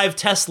 on Drive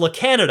Tesla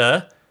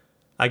Canada.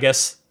 I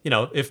guess,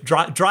 if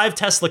Drive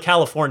Tesla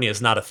California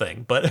is not a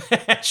thing, but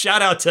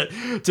shout out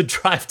to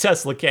Drive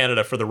Tesla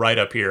Canada for the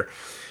write-up here.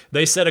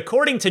 They said,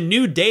 according to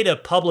new data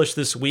published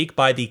this week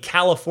by the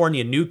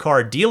California New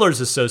Car Dealers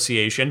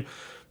Association,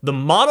 the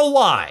Model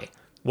Y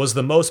was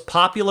the most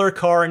popular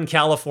car in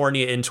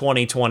California in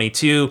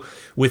 2022,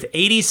 with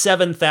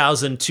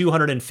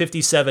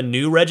 87,257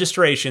 new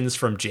registrations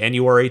from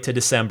January to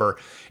December.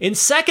 In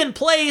second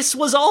place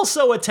was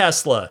also a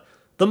Tesla.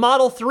 The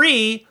Model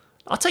 3,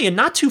 I'll tell you,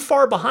 not too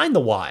far behind the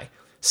Y.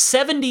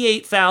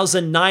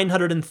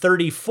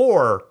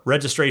 78,934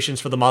 registrations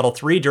for the Model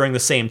 3 during the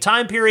same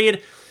time period.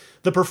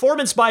 The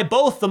performance by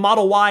both the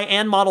Model Y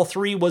and Model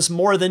 3 was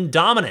more than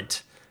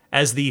dominant,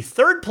 as the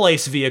third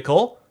place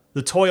vehicle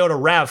the Toyota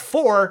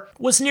RAV4,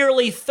 was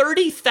nearly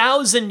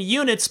 30,000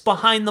 units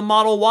behind the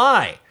Model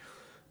Y.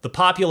 The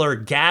popular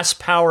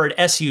gas-powered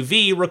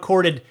SUV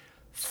recorded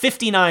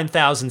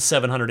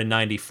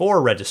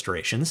 59,794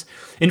 registrations.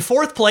 In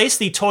fourth place,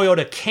 the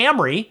Toyota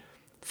Camry,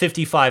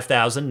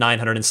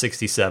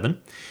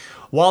 55,967.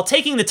 While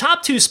taking the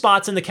top two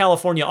spots in the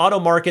California auto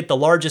market, the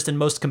largest and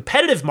most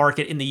competitive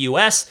market in the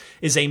US,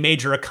 is a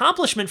major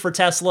accomplishment for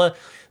Tesla,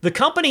 the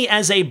company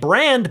as a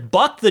brand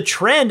bucked the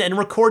trend and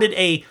recorded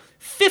a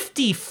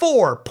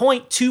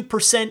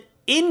 54.2%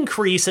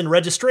 increase in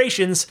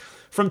registrations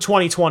from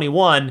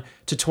 2021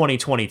 to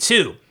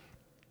 2022.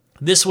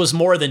 This was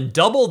more than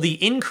double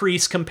the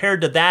increase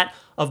compared to that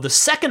of the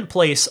second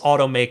place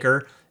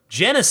automaker,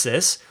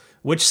 Genesis,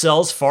 which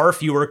sells far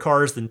fewer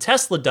cars than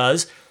Tesla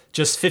does,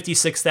 just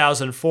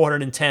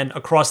 56,410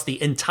 across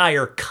the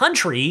entire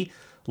country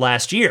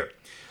last year.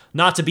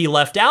 Not to be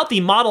left out,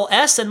 the Model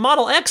S and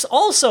Model X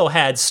also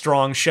had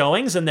strong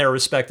showings in their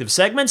respective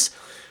segments.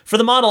 For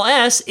the Model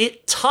S,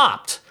 it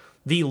topped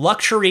the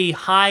luxury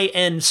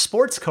high-end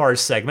sports cars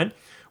segment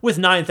with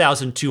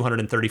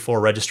 9,234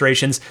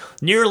 registrations,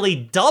 nearly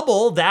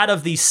double that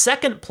of the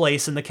second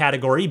place in the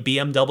category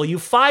BMW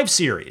 5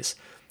 Series,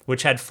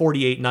 which had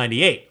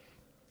 4,898.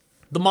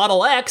 The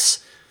Model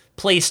X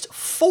placed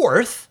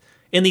fourth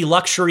in the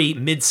luxury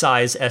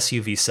midsize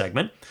SUV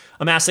segment,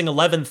 amassing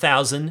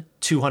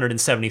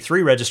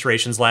 11,273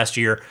 registrations last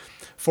year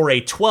for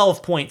a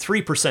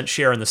 12.3%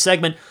 share in the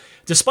segment.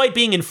 Despite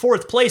being in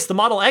fourth place, the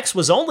Model X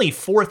was only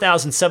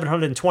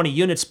 4,720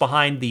 units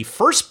behind the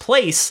first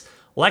place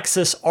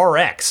Lexus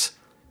RX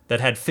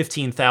that had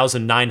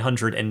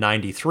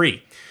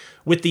 15,993.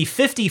 With the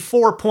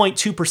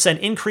 54.2%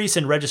 increase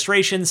in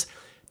registrations,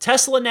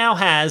 Tesla now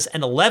has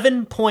an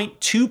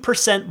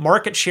 11.2%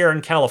 market share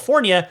in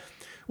California,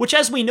 which,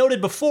 as we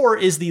noted before,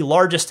 is the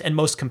largest and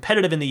most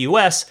competitive in the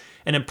US,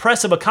 an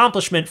impressive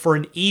accomplishment for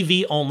an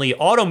EV-only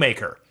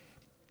automaker.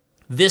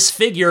 This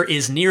figure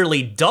is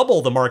nearly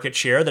double the market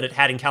share that it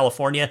had in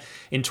California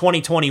in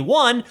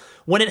 2021,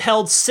 when it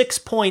held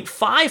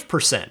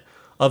 6.5%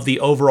 of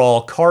the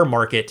overall car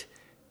market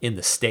in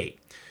the state.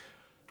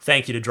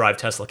 Thank you to Drive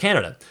Tesla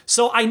Canada.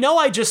 So I know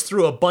I just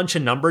threw a bunch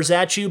of numbers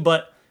at you,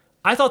 but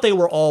I thought they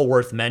were all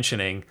worth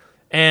mentioning.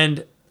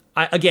 And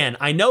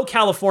I know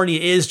California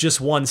is just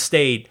one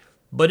state,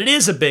 but it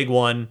is a big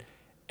one.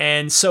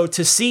 And so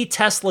to see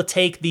Tesla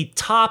take the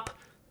top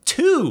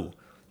two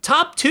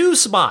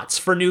spots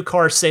for new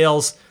car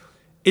sales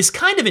is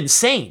kind of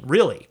insane,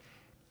 really.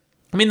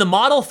 I mean, the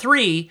Model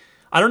 3,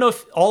 I don't know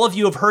if all of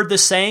you have heard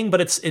this saying,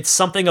 but it's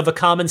something of a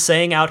common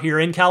saying out here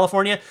in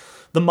California.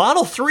 The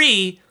Model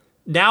 3,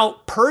 now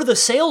per the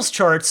sales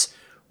charts,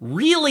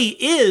 really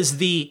is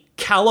the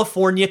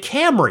California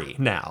Camry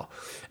now.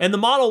 And the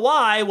Model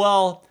Y,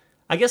 well,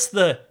 I guess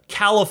the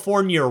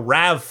California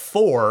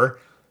RAV4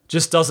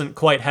 just doesn't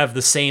quite have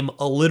the same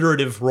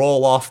alliterative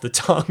roll off the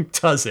tongue,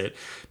 does it?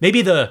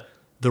 Maybe the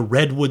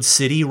Redwood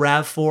City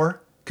RAV4?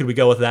 Could we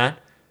go with that?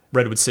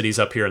 Redwood City's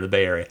up here in the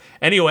Bay Area.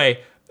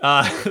 Anyway,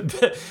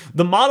 the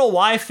Model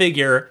Y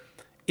figure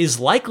is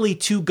likely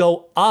to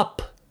go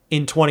up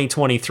in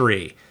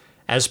 2023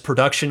 as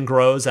production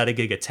grows out of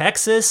Giga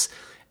Texas,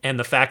 and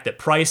the fact that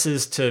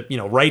prices to,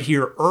 right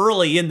here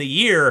early in the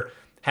year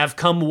have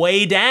come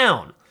way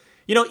down.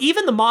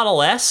 Even the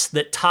Model S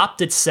that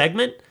topped its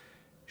segment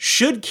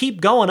should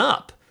keep going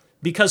up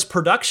because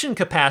production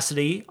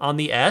capacity on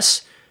the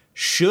S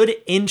should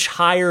inch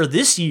higher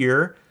this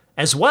year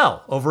as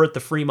well over at the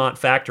Fremont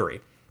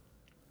factory.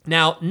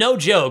 Now, no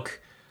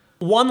joke,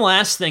 one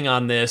last thing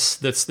on this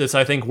that's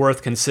I think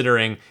worth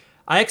considering.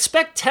 I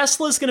expect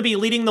Tesla's going to be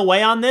leading the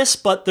way on this,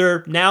 but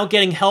they're now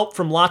getting help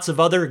from lots of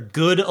other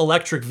good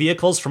electric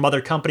vehicles from other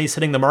companies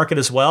hitting the market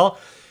as well.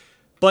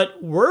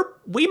 But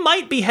we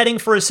might be heading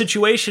for a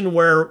situation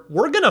where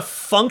we're going to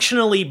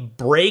functionally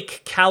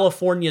break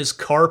California's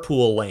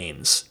carpool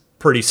lanes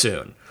pretty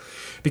soon.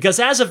 Because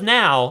as of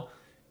now,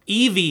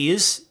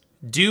 EVs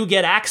do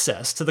get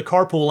access to the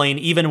carpool lane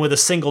even with a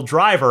single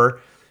driver.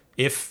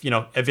 If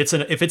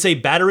it's a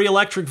battery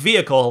electric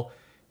vehicle,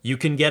 you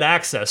can get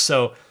access.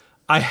 So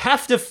I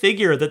have to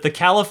figure that the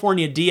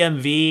California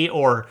DMV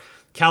or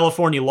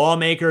California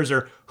lawmakers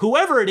or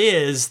whoever it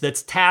is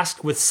that's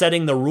tasked with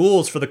setting the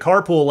rules for the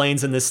carpool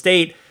lanes in the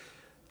state,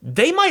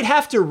 they might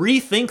have to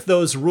rethink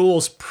those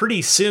rules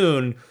pretty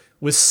soon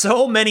with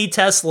so many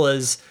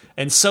Teslas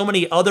and so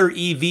many other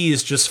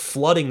EVs just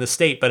flooding the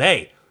state. But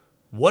hey,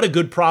 what a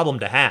good problem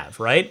to have,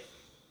 right?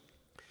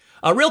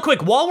 Real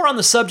quick, while we're on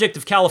the subject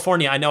of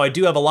California, I know I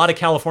do have a lot of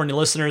California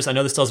listeners. I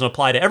know this doesn't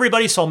apply to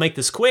everybody, so I'll make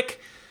this quick.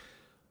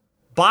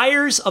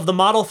 Buyers of the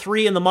Model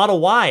 3 and the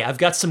Model Y, I've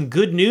got some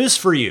good news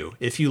for you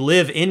if you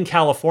live in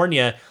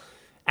California.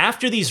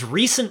 After these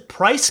recent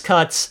price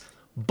cuts,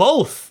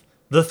 both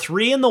the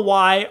 3 and the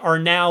Y are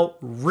now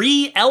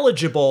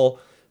re-eligible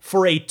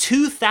for a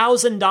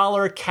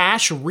 $2,000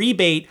 cash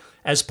rebate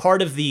as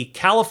part of the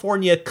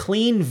California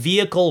Clean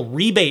Vehicle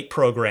Rebate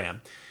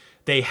Program.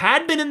 They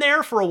had been in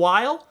there for a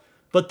while,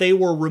 but they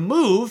were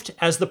removed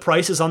as the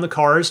prices on the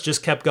cars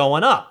just kept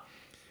going up.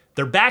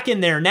 They're back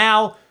in there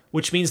now.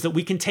 which means that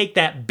we can take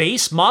that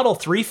base Model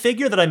 3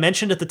 figure that I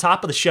mentioned at the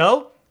top of the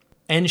show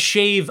and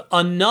shave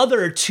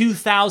another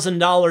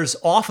 $2,000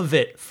 off of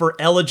it for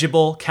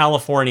eligible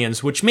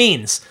Californians, which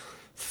means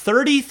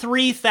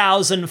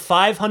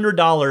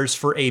 $33,500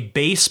 for a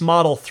base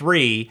Model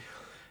 3.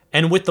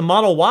 And with the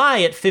Model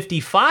Y at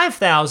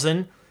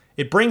 $55,000,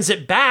 it brings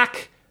it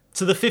back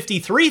to the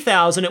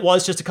 $53,000 it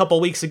was just a couple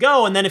weeks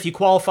ago. And then if you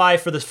qualify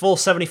for this full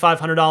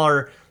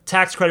 $7,500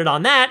 tax credit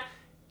on that,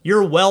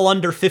 you're well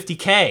under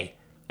 $50K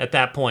at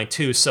that point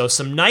too. So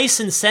some nice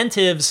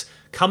incentives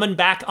coming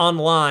back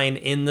online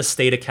in the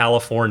state of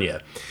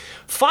California.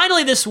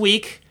 Finally this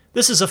week,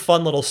 this is a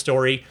fun little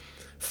story.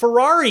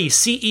 Ferrari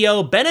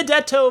CEO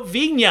Benedetto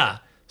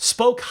Vigna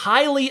spoke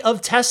highly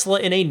of Tesla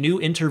in a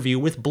new interview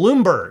with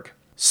Bloomberg.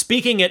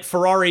 Speaking at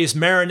Ferrari's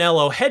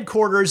Maranello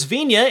headquarters,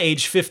 Vigna,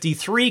 age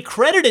 53,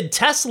 credited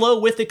Tesla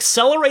with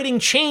accelerating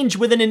change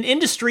within an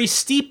industry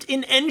steeped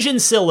in engine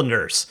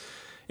cylinders.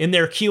 In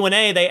their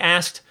Q&A, they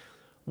asked,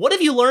 "What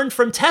have you learned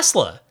from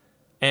Tesla?"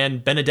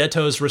 And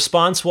Benedetto's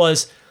response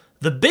was,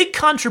 "The big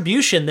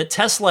contribution that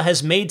Tesla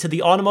has made to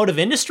the automotive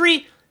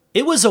industry,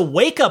 it was a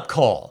wake-up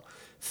call.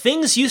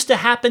 Things used to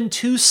happen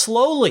too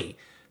slowly.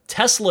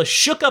 Tesla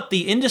shook up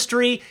the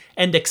industry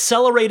and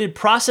accelerated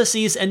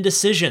processes and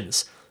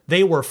decisions.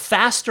 They were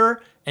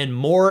faster and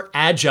more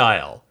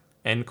agile."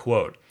 End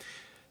quote.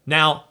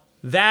 Now,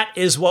 that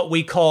is what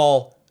we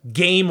call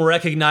game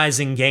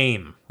recognizing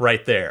game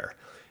right there.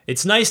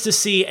 It's nice to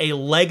see a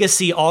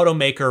legacy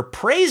automaker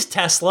praise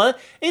Tesla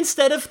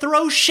instead of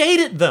throw shade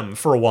at them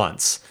for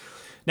once.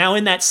 Now,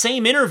 in that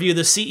same interview,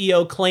 the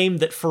CEO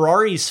claimed that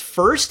Ferrari's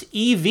first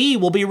EV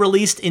will be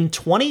released in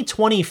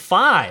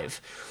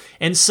 2025.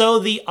 And so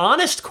the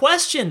honest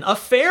question, a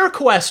fair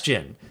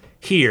question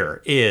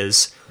here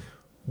is,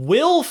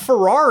 will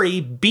Ferrari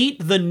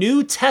beat the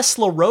new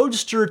Tesla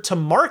Roadster to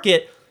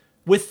market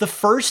with the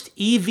first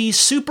EV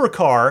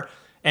supercar?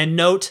 And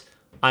note,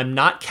 I'm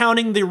not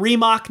counting the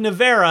Rimac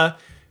Nevera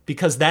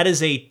because that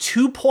is a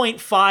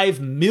 $2.5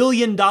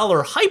 million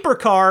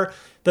hypercar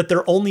that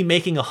they're only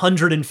making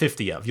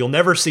 150 of. You'll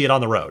never see it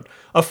on the road.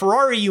 A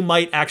Ferrari you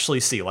might actually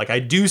see. Like, I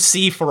do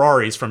see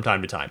Ferraris from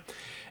time to time.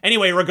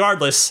 Anyway,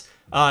 regardless,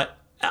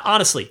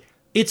 honestly,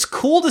 it's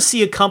cool to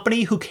see a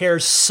company who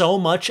cares so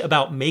much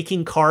about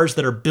making cars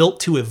that are built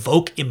to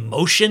evoke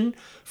emotion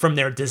from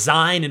their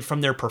design and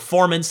from their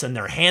performance and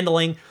their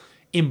handling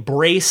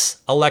embrace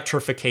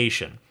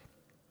electrification.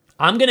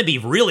 I'm going to be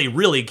really,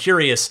 really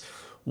curious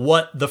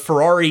what the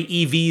Ferrari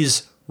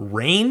EV's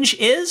range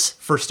is,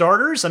 for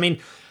starters. I mean,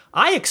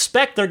 I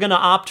expect they're going to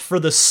opt for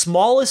the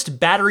smallest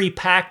battery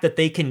pack that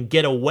they can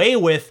get away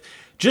with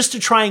just to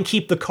try and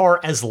keep the car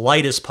as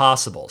light as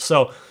possible.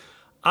 So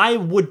I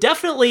would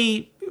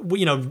definitely,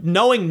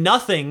 knowing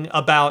nothing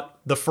about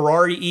the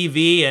Ferrari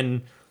EV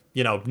and,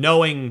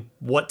 knowing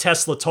what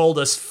Tesla told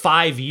us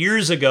 5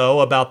 years ago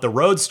about the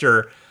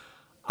Roadster,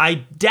 I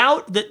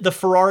doubt that the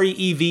Ferrari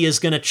EV is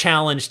going to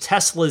challenge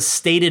Tesla's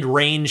stated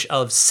range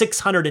of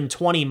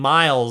 620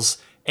 miles,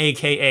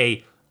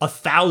 aka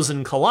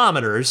 1,000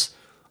 kilometers,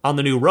 on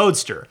the new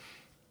Roadster.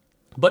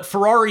 But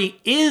Ferrari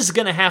is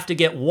going to have to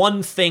get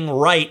one thing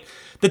right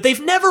that they've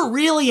never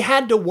really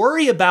had to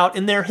worry about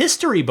in their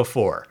history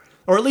before,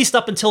 or at least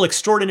up until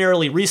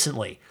extraordinarily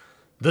recently: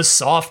 the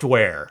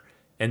software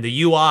and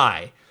the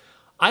UI.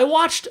 I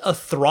watched a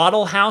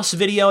Throttle House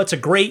video. It's a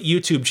great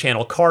YouTube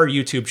channel, car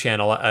YouTube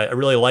channel. I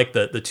really like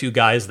the two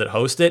guys that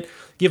host it.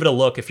 Give it a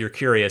look if you're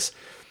curious.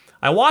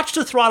 I watched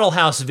a Throttle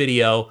House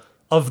video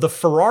of the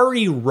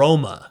Ferrari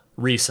Roma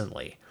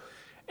recently.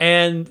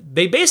 And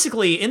they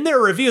basically, in their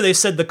review, they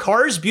said the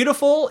car's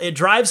beautiful, it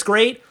drives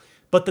great,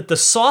 but that the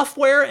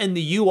software and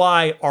the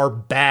UI are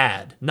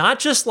bad. Not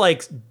just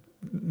like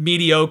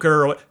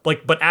mediocre,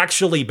 but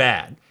actually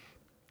bad.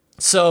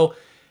 So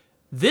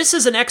this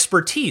is an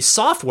expertise,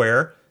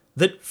 software,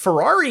 that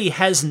Ferrari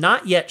has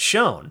not yet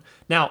shown.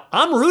 Now,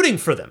 I'm rooting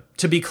for them,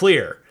 to be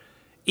clear.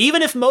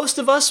 Even if most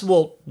of us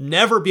will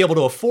never be able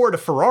to afford a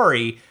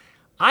Ferrari,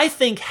 I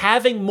think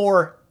having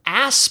more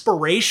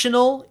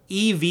aspirational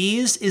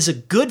EVs is a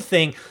good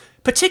thing,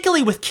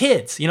 particularly with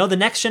kids, the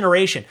next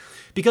generation.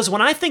 Because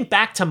when I think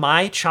back to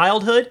my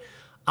childhood,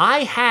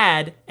 I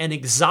had an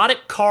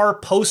exotic car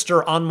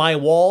poster on my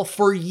wall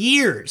for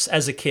years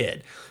as a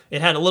kid.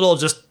 It had a little,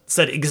 just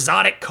said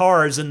exotic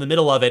cars in the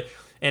middle of it.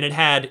 And it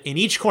had, in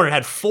each corner, it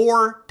had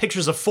 4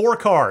 pictures of 4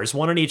 cars,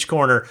 one in each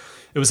corner.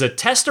 It was a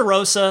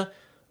Testarossa,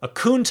 a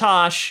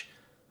Countach,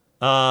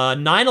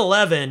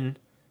 911,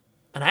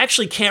 and I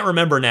actually can't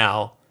remember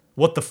now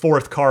what the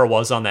 4th car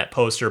was on that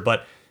poster,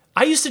 but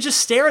I used to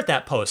just stare at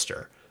that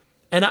poster.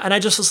 And I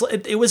just was,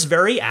 it was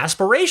very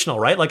aspirational,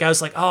 right? Like I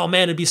was like, oh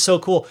man, it'd be so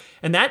cool.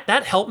 And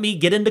that helped me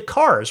get into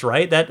cars,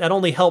 right? That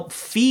only helped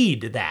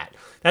feed that.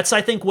 That's,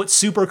 I think, what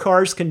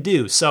supercars can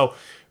do. So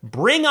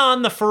bring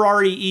on the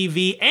Ferrari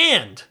EV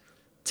and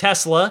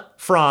Tesla,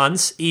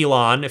 Franz,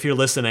 Elon, if you're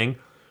listening.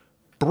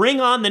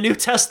 Bring on the new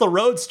Tesla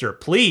Roadster,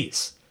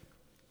 please.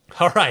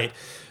 All right,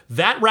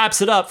 that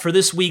wraps it up for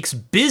this week's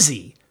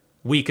busy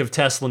week of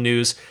Tesla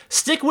news.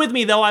 Stick with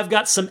me, though. I've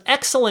got some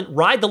excellent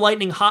Ride the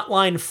Lightning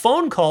hotline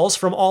phone calls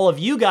from all of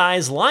you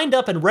guys lined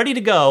up and ready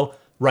to go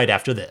right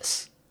after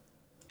this.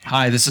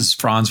 Hi, this is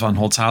Franz von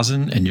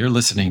Holzhausen, and you're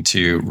listening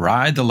to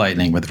Ride the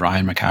Lightning with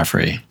Ryan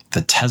McCaffrey,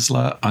 the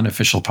Tesla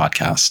unofficial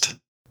podcast.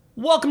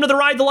 Welcome to the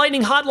Ride the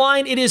Lightning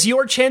hotline. It is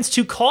your chance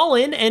to call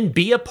in and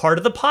be a part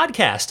of the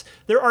podcast.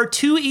 There are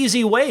two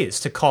easy ways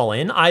to call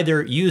in.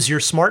 Either use your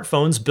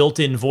smartphone's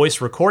built-in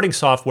voice recording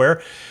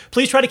software.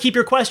 Please try to keep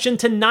your question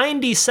to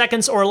 90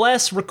 seconds or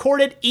less. Record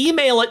it,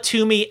 email it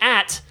to me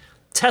at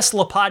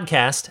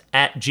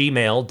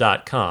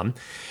teslapodcast@gmail.com.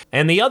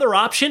 And the other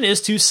option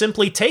is to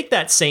simply take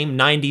that same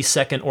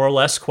 90-second or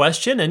less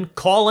question and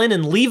call in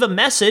and leave a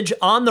message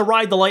on the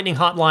Ride the Lightning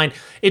hotline.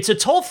 It's a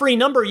toll-free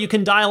number you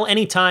can dial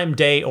anytime,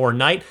 day or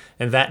night,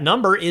 and that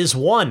number is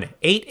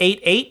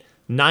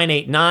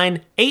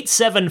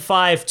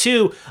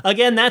 1-888-989-8752.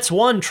 Again, that's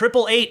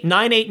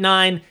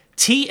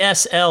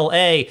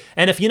 1-888-989-TSLA.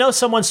 And if you know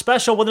someone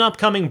special with an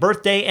upcoming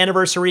birthday,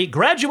 anniversary,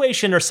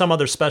 graduation, or some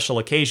other special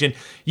occasion,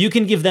 you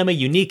can give them a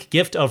unique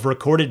gift of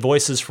recorded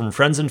voices from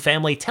friends and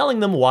family telling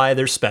them why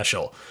they're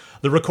special.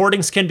 The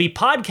recordings can be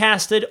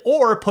podcasted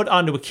or put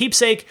onto a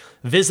keepsake.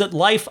 Visit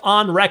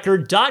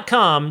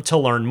lifeonrecord.com to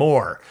learn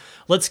more.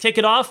 Let's kick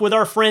it off with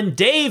our friend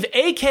Dave,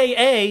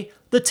 aka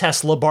the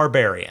Tesla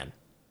Barbarian.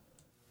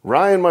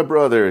 Ryan, my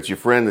brother, it's your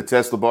friend, the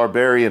Tesla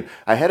Barbarian.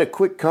 I had a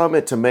quick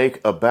comment to make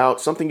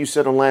about something you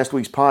said on last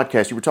week's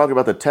podcast. You were talking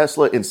about the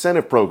Tesla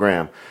incentive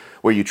program,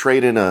 where you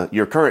trade in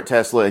your current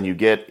Tesla and you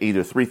get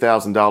either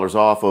 $3,000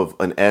 off of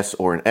an S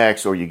or an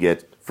X, or you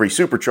get free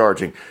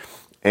supercharging.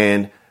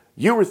 And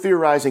you were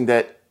theorizing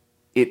that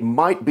it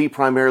might be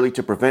primarily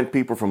to prevent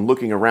people from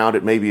looking around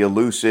at maybe a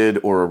Lucid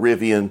or a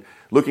Rivian,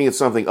 looking at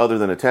something other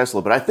than a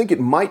Tesla. But I think it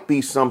might be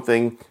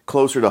something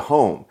closer to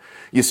home.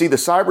 You see, the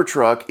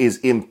Cybertruck is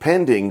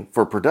impending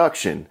for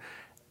production,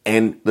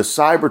 and the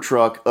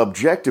Cybertruck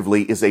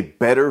objectively is a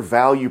better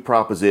value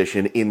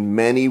proposition in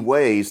many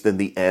ways than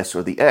the S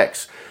or the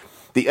X.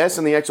 The S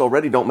and the X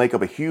already don't make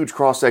up a huge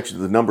cross-section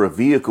of the number of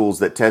vehicles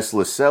that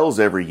Tesla sells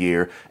every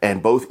year,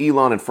 and both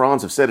Elon and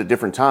Franz have said at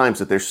different times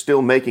that they're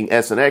still making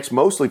S and X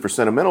mostly for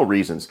sentimental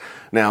reasons.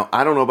 Now,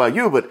 I don't know about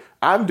you, but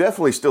I'm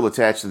definitely still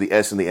attached to the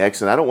S and the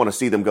X, and I don't want to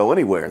see them go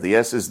anywhere. The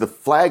S is the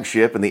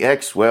flagship, and the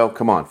X, well,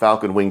 come on,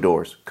 Falcon wing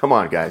doors. Come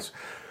on, guys.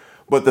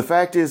 But the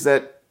fact is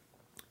that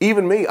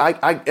even me,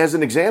 I as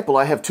an example,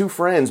 I have two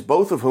friends,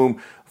 both of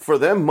whom, for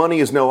them,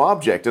 money is no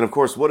object. And of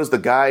course, what does the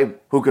guy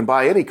who can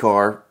buy any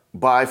car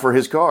buy for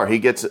his car? He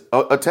gets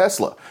a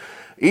Tesla.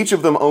 Each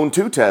of them own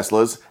two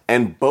Teslas,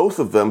 and both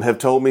of them have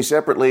told me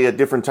separately at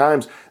different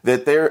times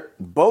that they're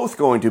both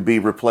going to be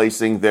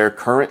replacing their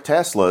current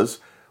Teslas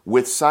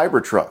with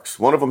Cybertrucks.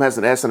 One of them has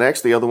an S and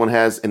X, the other one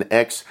has an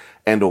X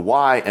and a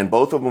Y, and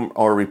both of them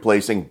are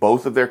replacing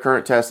both of their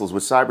current Teslas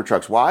with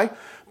Cybertrucks. Why?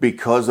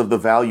 Because of the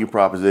value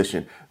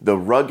proposition, the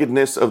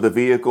ruggedness of the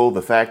vehicle,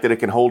 the fact that it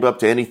can hold up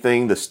to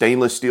anything, the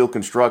stainless steel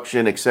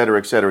construction, et cetera,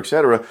 et cetera, et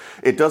cetera.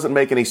 It doesn't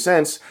make any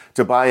sense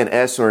to buy an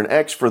S or an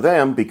X for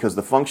them because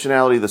the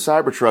functionality of the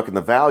Cybertruck and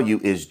the value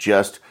is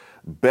just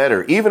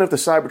better. Even if the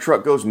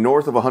Cybertruck goes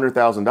north of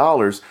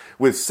 $100,000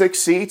 with 6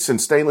 seats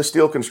and stainless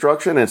steel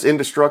construction, and it's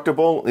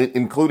indestructible,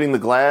 including the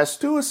glass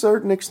to a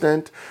certain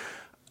extent,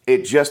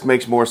 it just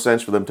makes more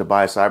sense for them to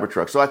buy a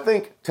Cybertruck. So I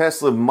think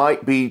Tesla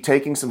might be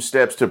taking some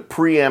steps to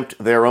preempt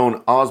their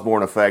own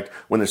Osborne effect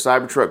when the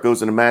Cybertruck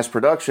goes into mass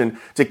production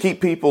to keep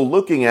people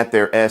looking at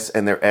their S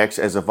and their X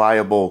as a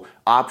viable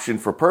option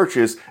for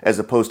purchase, as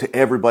opposed to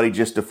everybody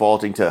just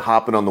defaulting to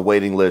hopping on the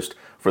waiting list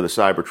for the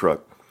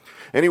Cybertruck.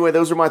 Anyway,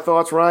 those are my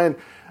thoughts, Ryan.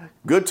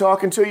 Good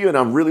talking to you, and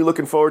I'm really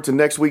looking forward to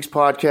next week's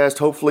podcast.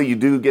 Hopefully you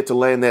do get to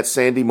land that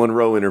Sandy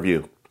Munro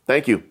interview.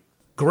 Thank you.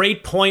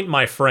 Great point,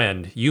 my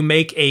friend. You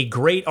make a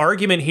great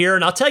argument here,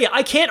 and I'll tell you,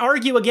 I can't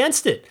argue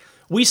against it.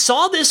 We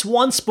saw this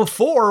once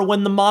before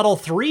when the Model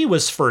 3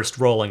 was first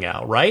rolling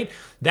out, right?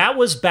 That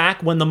was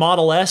back when the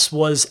Model S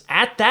was,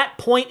 at that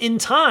point in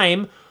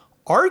time,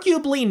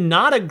 arguably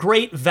not a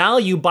great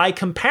value by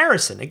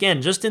comparison.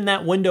 Again, just in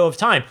that window of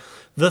time.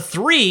 The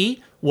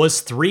 3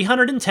 was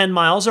 310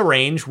 miles of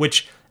range,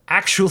 which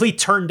actually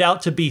turned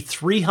out to be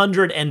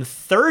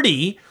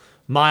 330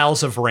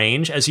 miles of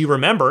range. As you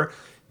remember,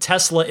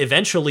 Tesla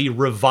eventually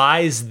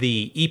revised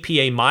the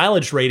EPA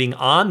mileage rating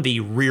on the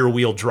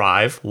rear-wheel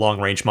drive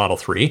long-range Model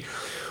 3,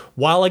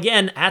 while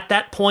again, at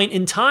that point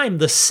in time,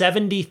 the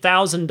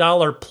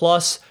 $70,000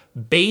 plus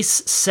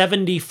base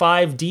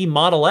 75D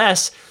Model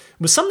S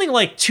was something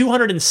like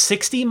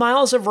 260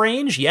 miles of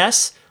range,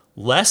 yes,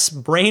 less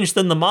range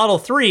than the Model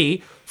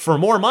 3 for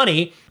more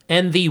money,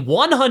 and the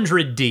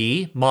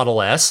 100D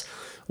Model S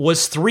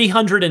was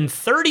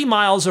 330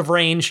 miles of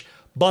range,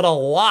 but a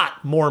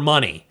lot more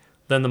money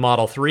than the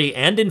Model 3.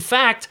 And in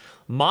fact,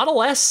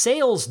 Model S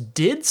sales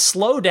did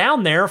slow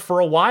down there for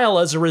a while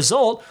as a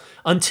result,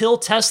 until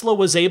Tesla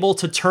was able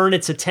to turn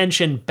its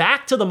attention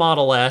back to the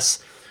Model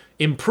S,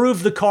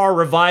 improve the car,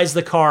 revise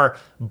the car,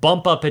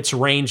 bump up its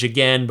range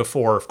again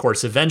before, of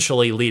course,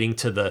 eventually leading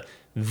to the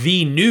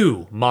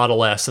new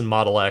Model S and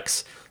Model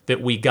X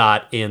that we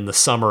got in the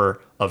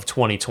summer of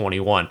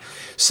 2021.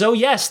 So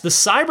yes, the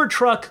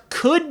Cybertruck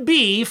could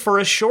be, for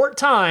a short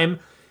time,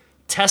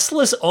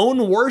 Tesla's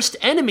own worst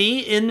enemy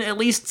in at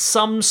least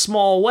some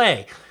small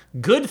way.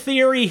 Good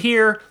theory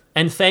here,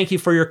 and thank you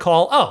for your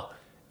call. Oh,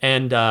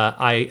 and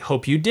I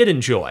hope you did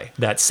enjoy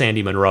that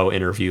Sandy Monroe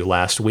interview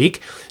last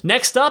week.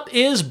 Next up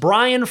is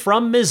Brian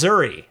from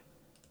Missouri.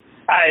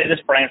 Hi, this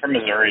is Brian from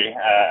Missouri.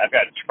 I've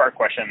got a two-part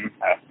question.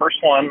 First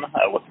one,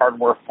 with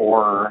Hardware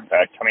 4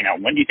 coming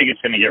out, when do you think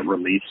it's going to get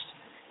released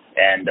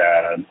and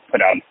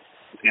put out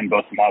in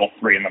both the Model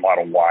 3 and the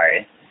Model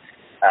Y?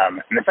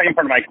 And the second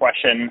part of my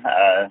question,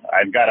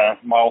 I've got a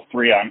Model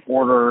 3 on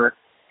order,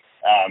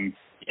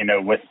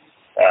 with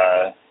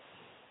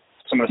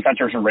some of the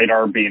sensors and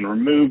radar being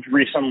removed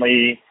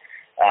recently,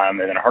 and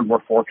then Hardware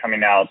 4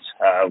 coming out.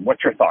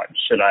 What's your thought?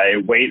 Should I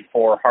wait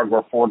for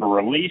Hardware 4 to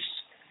release?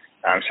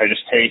 Should I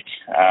just take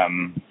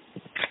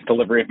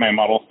delivery of my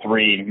Model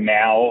 3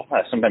 now,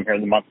 sometime here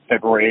in the month of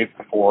February,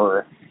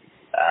 before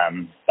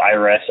the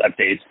IRS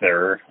updates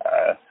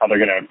how they're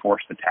going to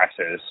enforce the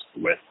taxes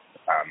with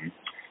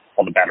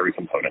all the battery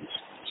components?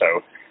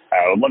 So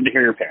I would love to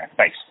hear your opinion.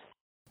 Thanks.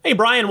 Hey,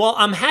 Brian. Well,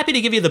 I'm happy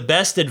to give you the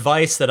best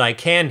advice that I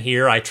can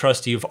here. I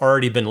trust you've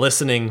already been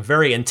listening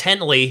very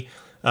intently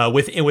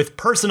with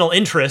personal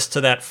interest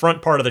to that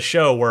front part of the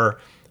show where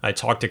I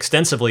talked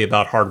extensively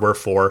about Hardware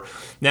 4.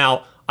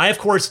 Now, I, of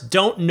course,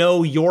 don't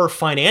know your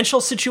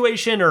financial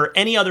situation or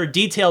any other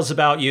details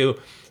about you,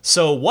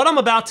 so what I'm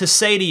about to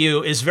say to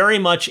you is very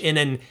much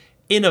in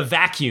a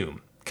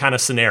vacuum kind of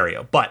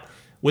scenario. But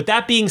with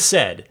that being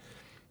said,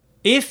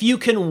 if you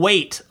can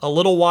wait a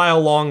little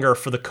while longer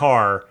for the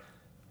car,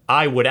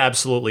 I would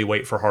absolutely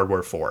wait for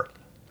Hardware 4.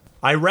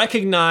 I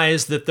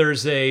recognize that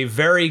there's a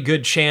very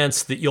good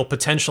chance that you'll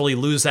potentially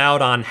lose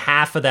out on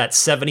half of that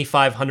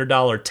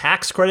 $7,500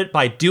 tax credit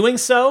by doing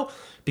so,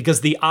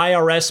 because the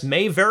IRS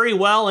may very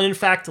well, and in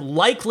fact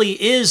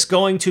likely is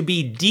going to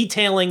be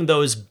detailing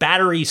those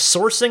battery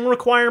sourcing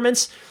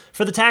requirements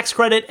for the tax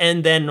credit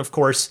and then, of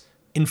course,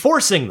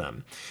 enforcing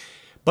them.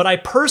 But I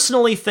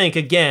personally think,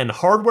 again,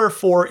 Hardware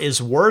 4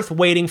 is worth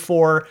waiting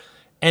for,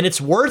 and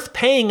it's worth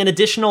paying an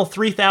additional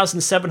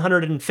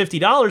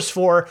 $3,750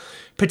 for,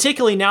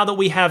 particularly now that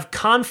we have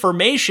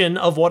confirmation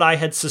of what I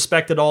had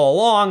suspected all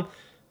along,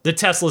 that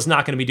Tesla's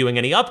not going to be doing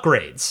any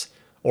upgrades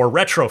or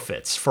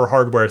retrofits for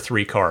Hardware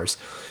 3 cars.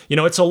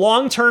 It's a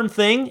long-term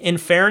thing, in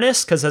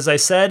fairness, because as I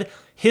said,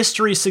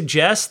 history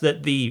suggests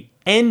that the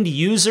end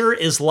user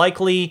is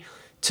likely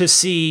to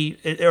see,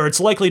 or it's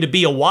likely to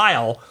be a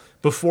while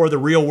before the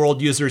real-world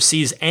user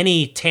sees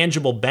any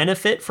tangible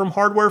benefit from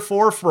Hardware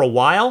 4 for a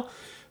while.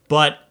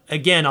 But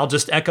again, I'll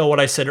just echo what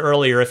I said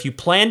earlier. If you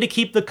plan to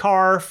keep the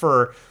car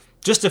for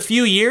just a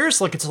few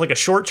years, like it's like a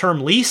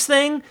short-term lease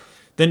thing,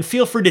 then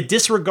feel free to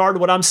disregard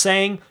what I'm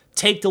saying.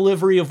 Take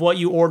delivery of what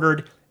you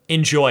ordered,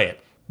 enjoy it.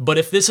 But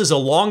if this is a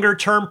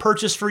longer-term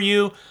purchase for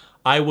you,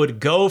 I would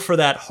go for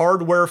that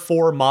Hardware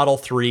 4 Model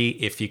 3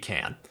 if you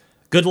can.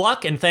 Good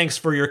luck, and thanks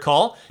for your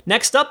call.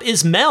 Next up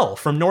is Mel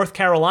from North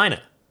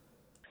Carolina.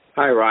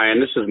 Hi,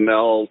 Ryan. This is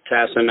Mel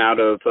Tassin out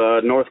of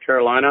North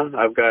Carolina.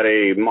 I've got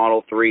a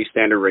Model 3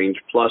 Standard Range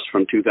Plus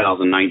from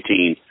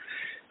 2019.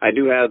 I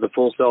do have the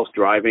full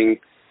self-driving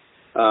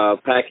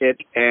packet,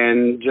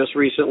 and just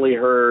recently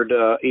heard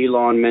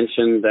Elon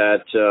mention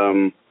that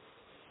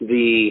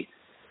the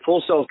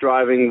full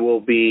self-driving will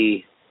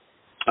be,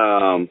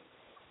 I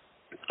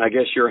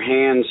guess your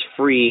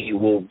hands-free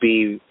will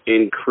be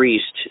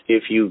increased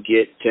if you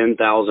get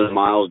 10,000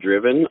 miles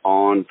driven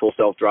on full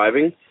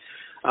self-driving.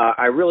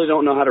 I really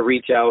don't know how to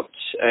reach out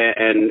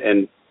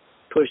and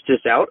push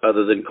this out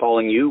other than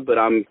calling you, but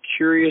I'm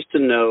curious to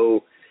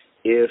know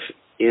if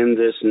in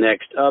this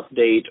next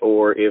update,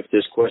 or if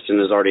this question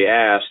is already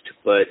asked,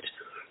 but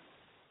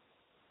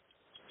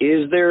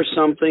is there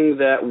something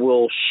that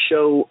will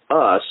show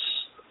us,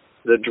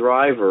 the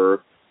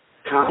driver,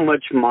 how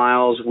much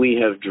miles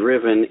we have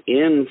driven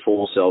in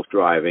full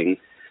self-driving,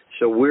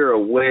 so we're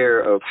aware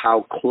of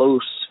how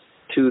close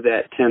to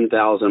that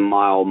 10,000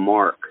 mile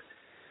mark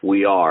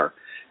we are?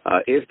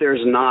 If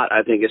there's not,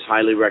 I think it's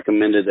highly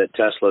recommended that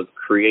Tesla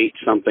create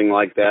something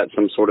like that,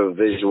 some sort of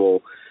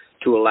visual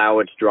to allow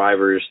its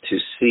drivers to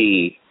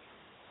see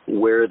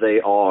where they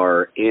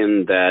are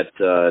in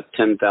that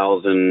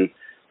 10,000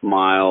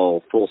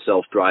 mile full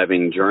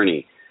self-driving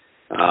journey.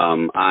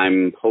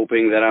 I'm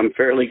hoping that I'm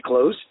fairly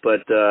close,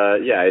 but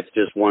yeah, it's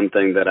just one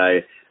thing that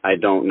I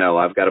don't know.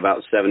 I've got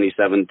about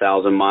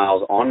 77,000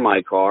 miles on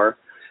my car,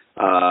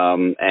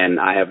 and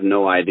I have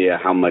no idea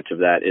how much of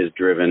that is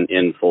driven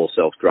in full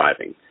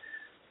self-driving.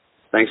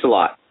 Thanks a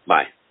lot.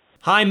 Bye.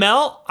 Hi,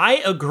 Mel. I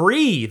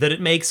agree that it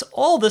makes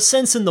all the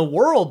sense in the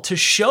world to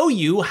show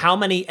you how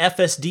many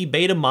FSD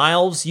beta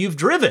miles you've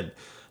driven.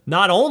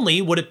 Not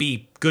only would it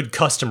be good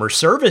customer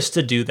service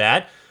to do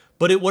that,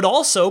 but it would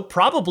also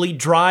probably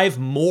drive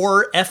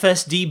more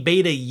FSD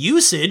beta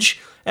usage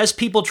as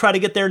people try to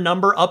get their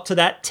number up to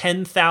that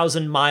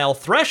 10,000 mile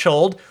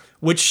threshold,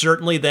 which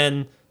certainly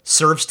then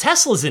serves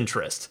Tesla's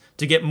interest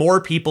to get more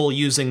people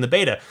using the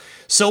beta.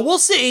 So we'll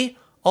see.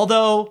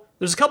 Although,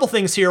 there's a couple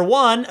things here.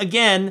 One,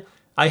 again,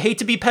 I hate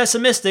to be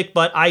pessimistic,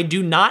 but I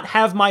do not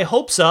have my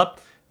hopes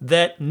up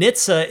that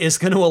NHTSA is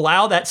going to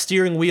allow that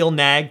steering wheel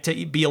nag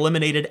to be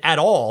eliminated at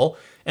all.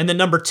 And then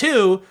number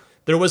two,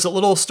 there was a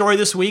little story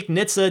this week.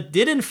 NHTSA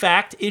did in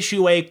fact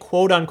issue a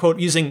quote unquote,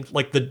 using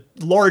like the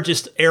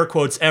largest air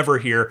quotes ever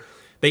here,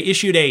 they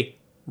issued a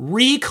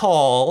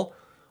recall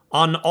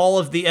on all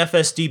of the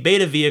FSD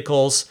beta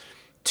vehicles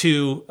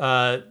to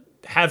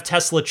have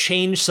Tesla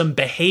change some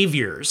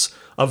behaviors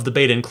of the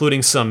beta,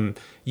 including some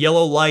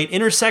yellow light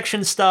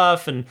intersection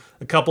stuff and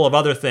a couple of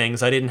other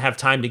things. I didn't have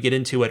time to get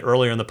into it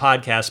earlier in the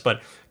podcast,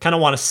 but kind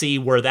of want to see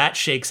where that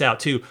shakes out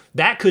too.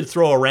 That could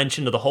throw a wrench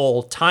into the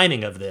whole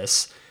timing of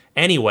this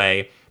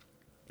anyway.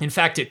 In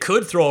fact, it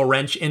could throw a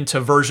wrench into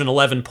version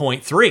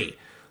 11.3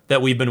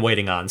 that we've been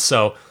waiting on.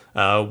 So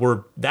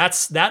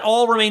that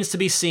all remains to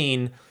be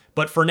seen.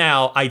 But for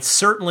now, I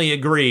certainly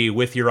agree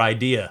with your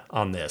idea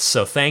on this.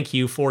 So thank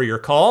you for your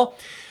call.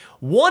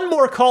 One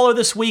more caller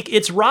this week.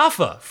 It's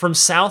Rafa from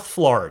South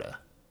Florida.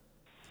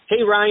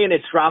 Hey, Ryan.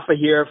 It's Rafa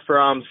here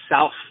from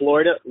South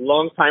Florida.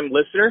 Longtime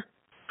listener.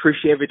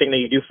 Appreciate everything that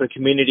you do for the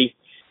community.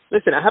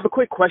 Listen, I have a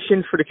quick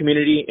question for the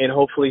community and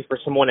hopefully for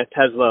someone at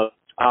Tesla.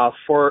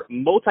 For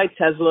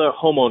multi-Tesla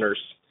homeowners.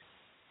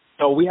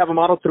 So we have a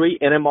Model 3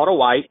 and a Model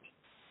Y.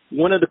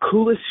 One of the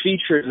coolest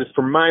features,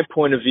 from my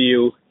point of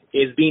view,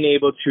 is being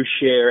able to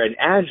share an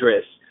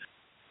address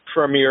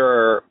from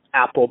your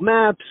Apple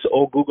Maps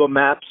or Google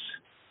Maps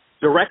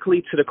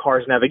directly to the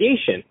car's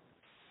navigation.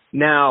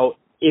 Now,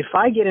 if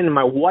I get into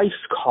my wife's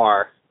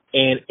car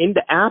and in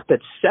the app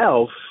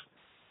itself,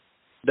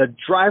 the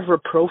driver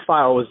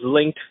profile is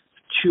linked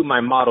to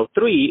my Model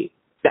 3,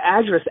 the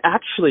address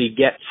actually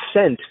gets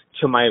sent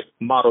to my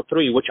Model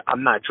 3, which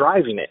I'm not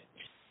driving it.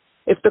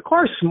 If the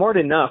car is smart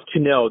enough to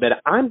know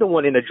that I'm the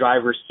one in the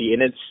driver's seat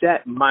and it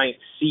set my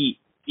seat,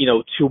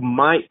 to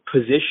my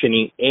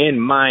positioning and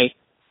my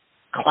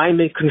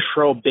climate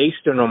control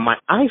based on my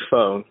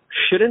iPhone,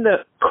 shouldn't the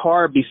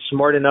car be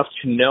smart enough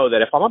to know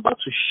that if I'm about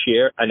to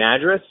share an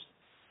address,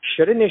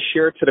 shouldn't it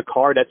share it to the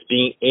car that's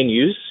being in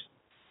use?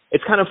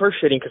 It's kind of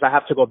frustrating because I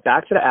have to go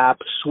back to the app,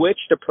 switch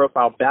the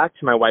profile back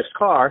to my wife's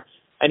car,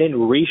 and then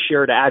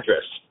reshare the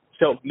address.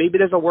 So maybe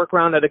there's a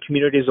workaround that the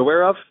community is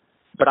aware of,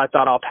 but I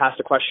thought I'll pass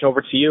the question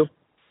over to you.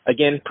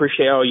 Again,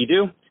 appreciate all you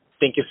do.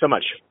 Thank you so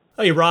much.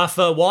 Hey,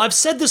 Rafa. Well, I've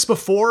said this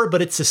before,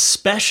 but it's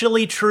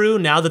especially true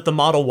now that the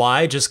Model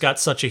Y just got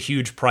such a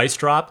huge price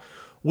drop.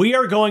 We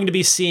are going to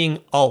be seeing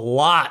a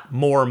lot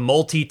more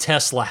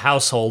multi-Tesla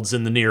households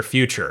in the near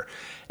future.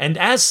 And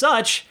as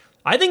such,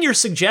 I think your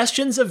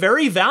suggestion's a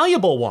very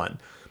valuable one.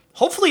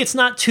 Hopefully it's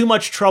not too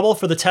much trouble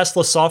for the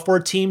Tesla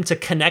software team to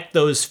connect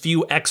those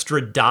few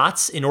extra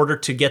dots in order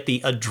to get the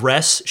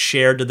address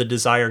shared to the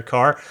desired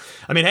car.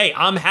 I mean, hey,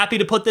 I'm happy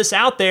to put this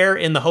out there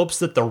in the hopes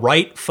that the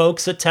right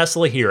folks at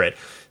Tesla hear it.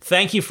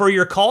 Thank you for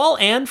your call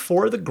and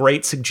for the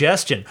great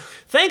suggestion.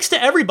 Thanks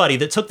to everybody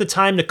that took the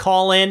time to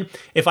call in.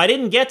 If I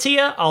didn't get to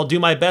you, I'll do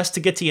my best to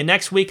get to you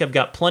next week. I've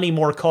got plenty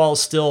more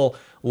calls still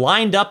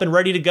lined up and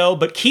ready to go,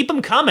 but keep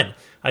them coming.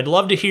 I'd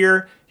love to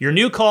hear your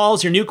new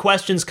calls, your new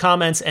questions,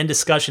 comments, and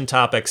discussion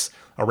topics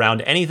around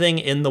anything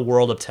in the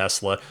world of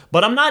Tesla.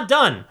 But I'm not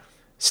done.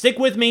 Stick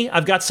with me.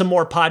 I've got some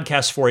more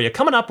podcasts for you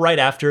coming up right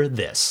after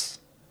this.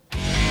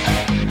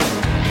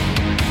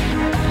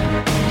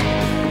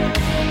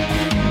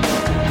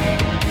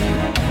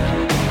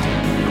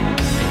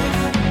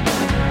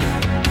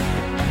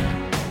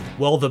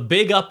 Well, the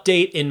big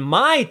update in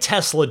my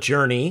Tesla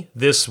journey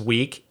this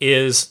week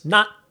is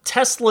not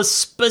Tesla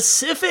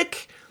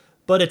specific,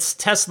 but it's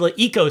Tesla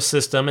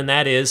ecosystem, and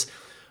that is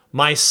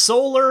my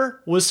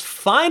solar was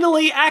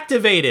finally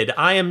activated.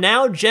 I am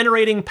now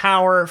generating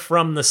power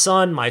from the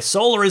sun. My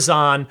solar is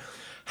on.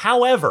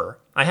 However,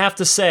 I have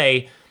to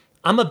say,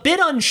 I'm a bit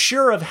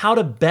unsure of how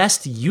to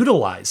best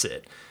utilize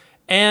it.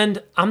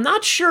 And I'm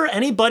not sure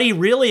anybody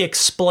really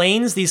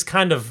explains these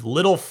kind of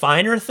little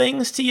finer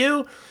things to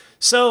you.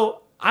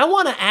 So I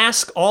want to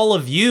ask all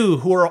of you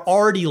who are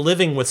already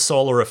living with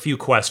solar a few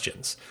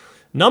questions.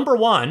 Number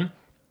one,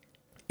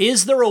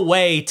 is there a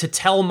way to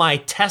tell my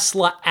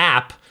Tesla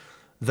app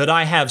that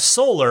I have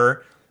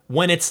solar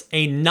when it's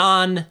a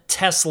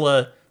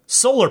non-Tesla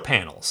solar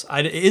panels?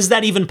 Is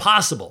that even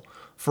possible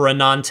for a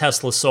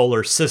non-Tesla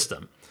solar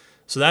system?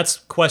 So that's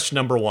question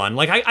number one.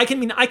 Like I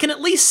can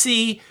at least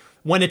see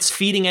when it's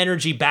feeding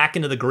energy back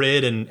into the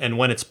grid and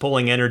when it's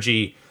pulling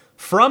energy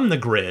from the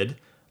grid.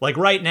 Like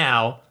right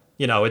now,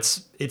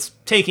 it's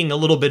taking a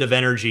little bit of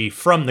energy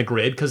from the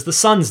grid because the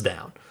sun's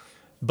down.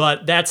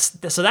 But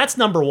that's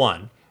number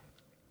one.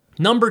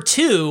 Number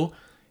two,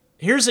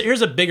 here's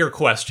a bigger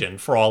question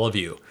for all of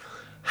you.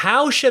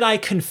 How should I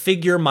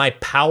configure my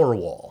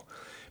Powerwall?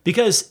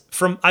 Because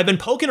I've been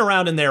poking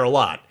around in there a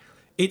lot.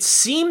 It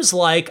seems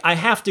like I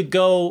have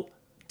to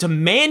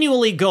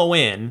manually go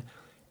in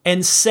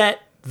and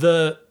set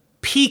the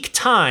peak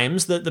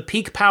times, the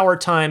peak power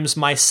times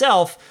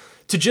myself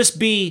to just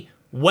be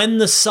when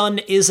the sun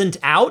isn't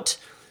out.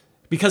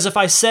 Because if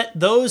I set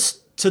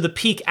those to the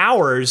peak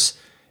hours,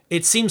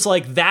 it seems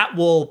like that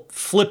will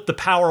flip the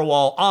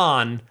Powerwall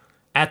on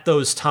at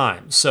those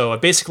times. So I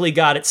basically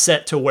got it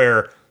set to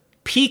where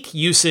peak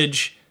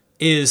usage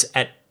is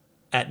at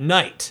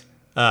night.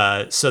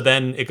 So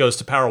then it goes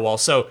to Powerwall.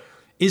 So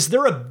is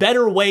there a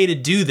better way to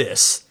do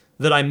this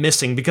that I'm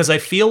missing? Because I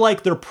feel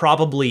like there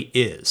probably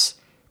is.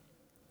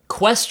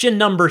 Question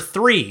number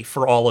 3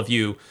 for all of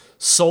you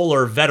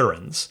solar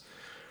veterans.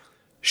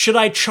 Should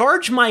I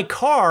charge my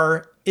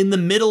car in the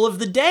middle of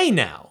the day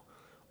now,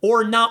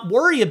 or not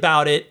worry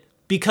about it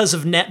because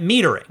of net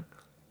metering?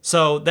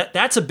 So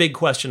that's a big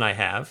question I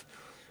have,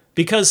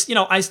 because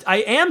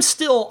I am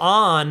still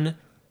on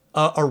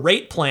a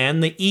rate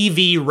plan, the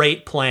EV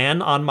rate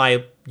plan on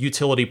my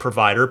utility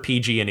provider,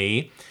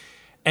 PG&E,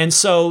 and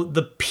so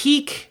the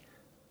peak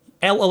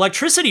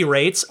electricity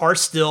rates are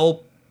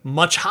still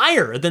much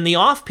higher than the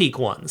off-peak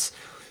ones.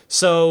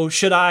 So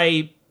should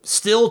I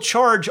still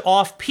charge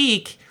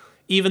off-peak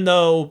even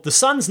though the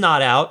sun's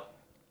not out?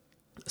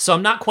 So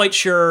I'm not quite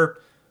sure,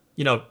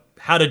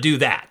 how to do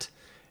that.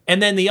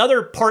 And then the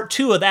other part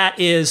 2 of that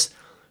is,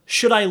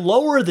 should I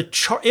lower the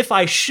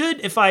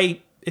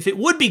if it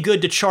would be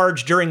good to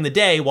charge during the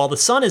day while the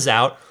sun is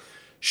out,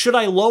 should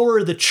I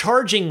lower the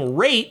charging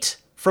rate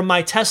from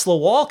my Tesla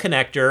wall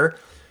connector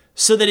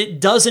so that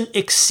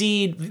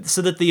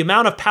so that the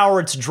amount of power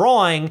it's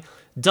drawing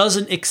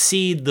doesn't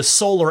exceed the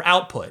solar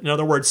output? In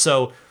other words,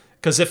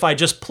 because if I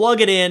just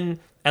plug it in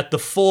at the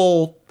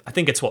full, I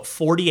think it's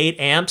 48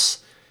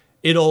 amps,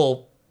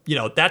 it'll,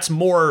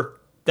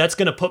 that's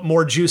going to put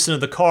more juice into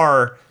the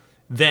car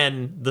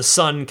than the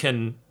sun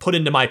can put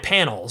into my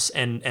panels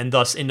and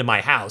thus into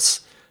my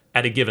house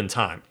at a given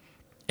time.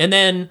 And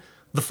then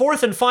the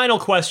fourth and final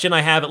question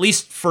I have, at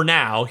least for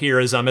now, here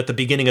as I'm at the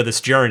beginning of this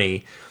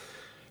journey,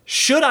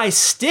 should I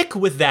stick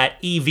with that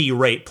EV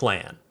rate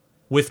plan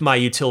with my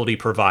utility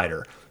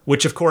provider,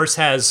 which of course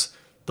has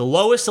the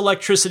lowest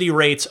electricity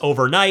rates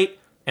overnight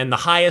and the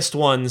highest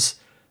ones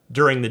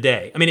during the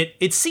day? I mean,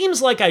 it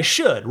seems like I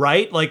should,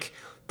 right? Like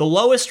the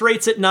lowest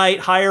rates at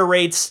night, higher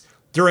rates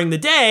during the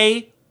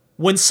day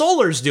when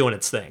solar's doing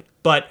its thing.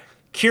 But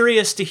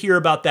curious to hear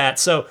about that.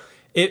 So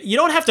you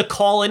don't have to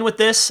call in with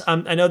this.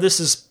 I know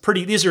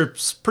these are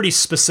pretty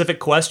specific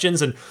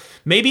questions, and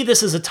maybe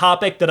this is a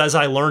topic that as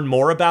I learn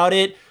more about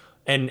it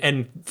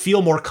and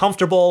feel more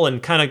comfortable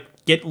and kind of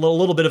get a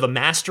little bit of a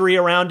mastery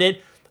around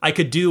it, I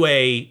could do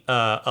a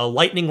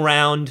lightning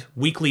round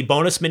weekly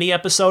bonus mini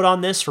episode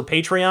on this for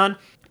Patreon.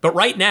 But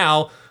right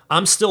now,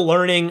 I'm still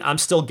learning, I'm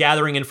still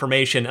gathering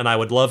information, and I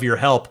would love your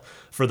help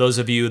for those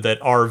of you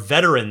that are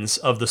veterans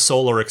of the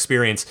solar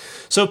experience.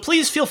 So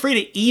please feel free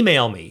to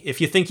email me if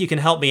you think you can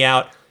help me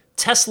out,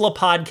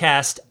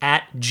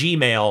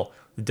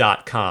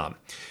 teslapodcast@gmail.com.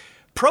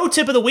 Pro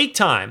tip of the week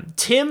time.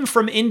 Tim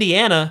from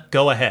Indiana,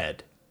 go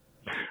ahead.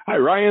 Hi,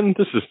 Ryan.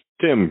 This is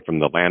Tim from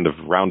the land of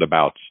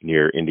roundabouts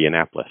near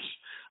Indianapolis.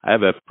 I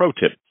have a pro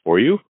tip for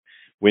you.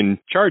 When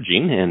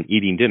charging and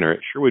eating dinner,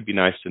 it sure would be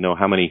nice to know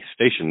how many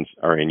stations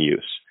are in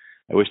use.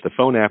 I wish the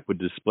phone app would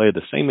display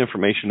the same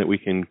information that we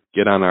can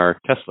get on our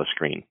Tesla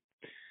screen.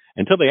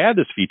 Until they add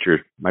this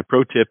feature, my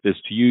pro tip is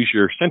to use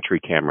your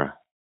Sentry camera.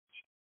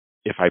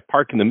 If I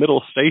park in the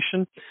middle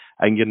station,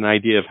 I can get an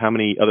idea of how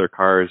many other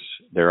cars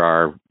there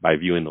are by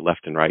viewing the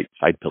left and right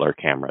side pillar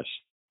cameras.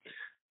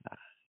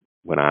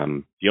 When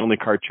I'm the only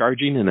car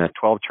charging in a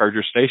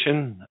 12-charger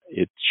station,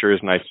 it sure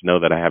is nice to know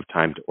that I have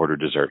time to order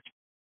dessert.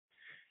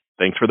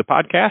 Thanks for the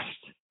podcast.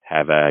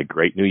 Have a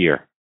great new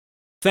year.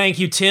 Thank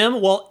you,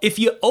 Tim. Well, if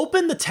you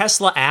open the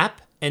Tesla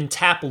app and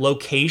tap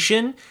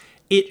location,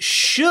 it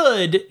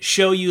should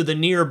show you the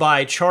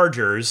nearby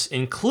chargers,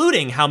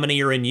 including how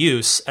many are in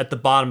use at the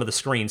bottom of the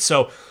screen.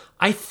 So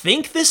I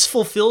think this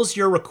fulfills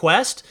your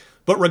request,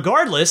 but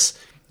regardless,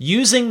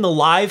 using the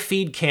live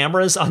feed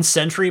cameras on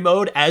Sentry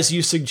mode, as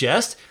you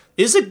suggest,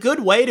 is a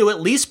good way to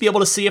at least be able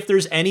to see if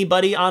there's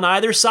anybody on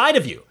either side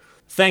of you.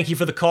 Thank you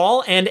for the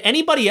call, and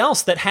anybody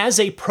else that has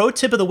a pro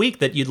tip of the week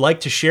that you'd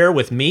like to share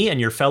with me and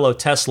your fellow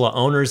Tesla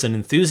owners and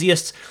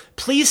enthusiasts,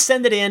 please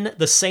send it in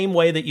the same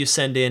way that you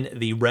send in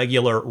the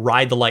regular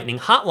Ride the Lightning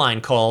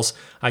hotline calls.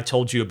 I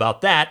told you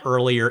about that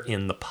earlier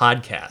in the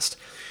podcast.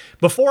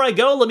 Before I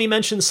go, let me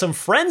mention some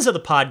friends of the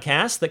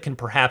podcast that can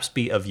perhaps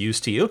be of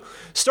use to you,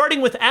 starting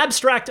with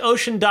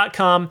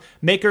AbstractOcean.com,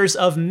 makers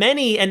of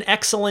many an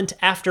excellent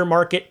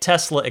aftermarket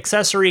Tesla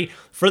accessory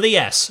for the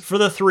S, for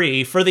the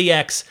 3, for the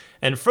X,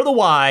 and for the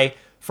Y,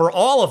 for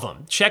all of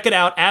them. Check it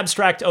out,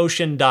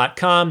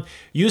 abstractocean.com.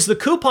 Use the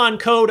coupon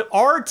code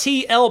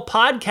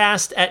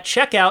RTLPodcast at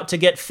checkout to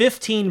get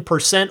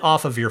 15%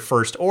 off of your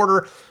first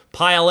order.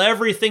 Pile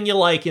everything you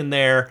like in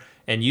there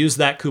and use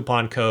that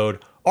coupon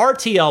code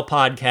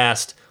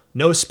RTLPodcast.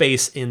 No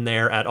space in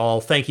there at all.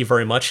 Thank you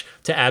very much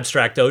to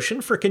Abstract Ocean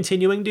for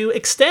continuing to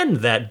extend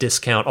that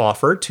discount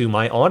offer to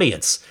my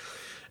audience.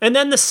 And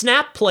then the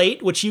snap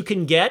plate, which you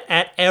can get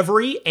at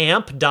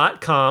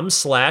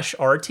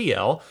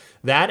everyamp.com/RTL.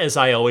 That, as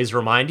I always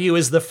remind you,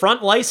 is the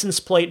front license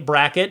plate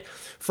bracket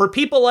for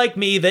people like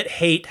me that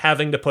hate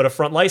having to put a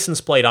front license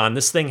plate on.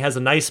 This thing has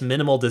a nice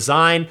minimal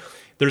design.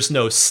 There's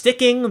no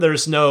sticking,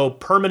 there's no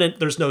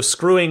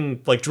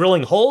screwing, like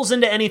drilling holes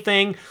into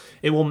anything.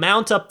 It will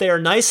mount up there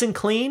nice and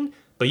clean,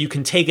 but you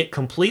can take it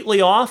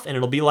completely off and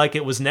it'll be like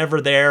it was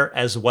never there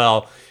as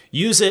well.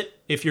 Use it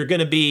if you're going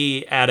to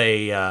be at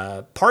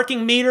a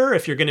parking meter,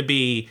 if you're going to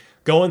be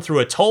going through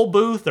a toll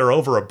booth or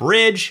over a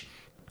bridge.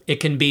 It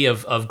can be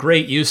of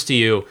great use to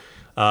you.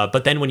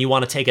 But then when you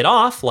want to take it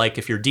off, like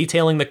if you're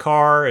detailing the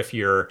car, if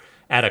you're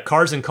at a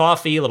Cars and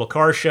Coffee, little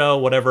car show,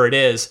 whatever it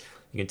is,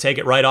 you can take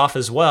it right off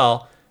as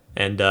well.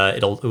 And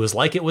it was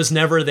like it was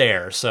never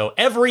there. So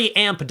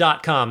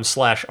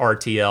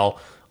everyamp.com/RTL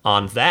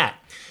on that.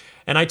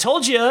 And I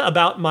told you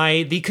about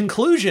the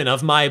conclusion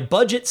of my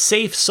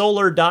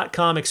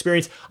budgetsafesolar.com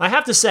experience. I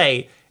have to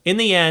say, in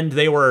the end,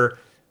 they were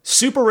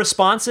super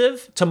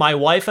responsive to my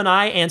wife and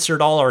I,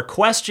 answered all our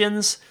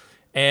questions,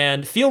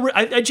 and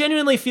I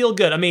genuinely feel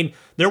good. I mean,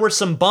 there were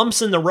some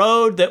bumps in the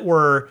road that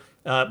were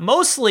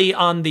mostly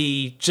on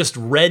the just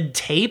red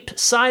tape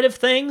side of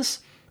things,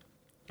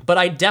 but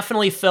I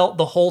definitely felt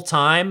the whole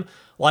time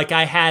like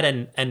I had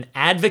an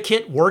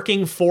advocate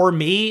working for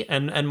me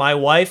and my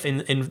wife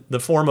in the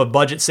form of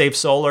Budget Safe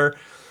Solar.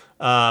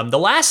 The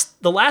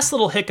last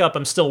little hiccup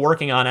I'm still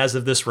working on as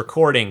of this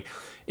recording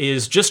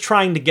is just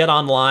trying to get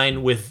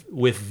online with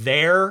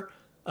their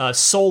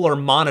solar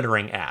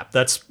monitoring app.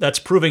 That's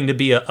proving to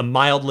be a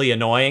mildly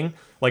annoying,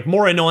 like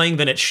more annoying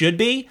than it should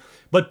be.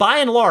 But by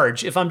and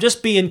large, if I'm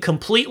just being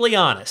completely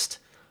honest,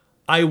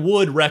 I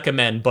would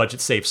recommend Budget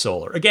Safe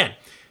Solar. Again,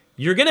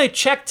 you're going to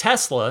check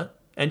Tesla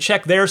and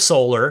check their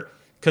solar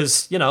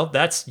because,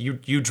 that's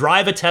you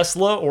drive a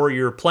Tesla or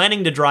you're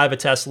planning to drive a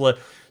Tesla.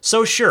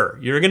 So sure,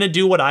 you're going to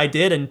do what I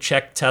did and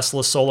check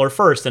Tesla solar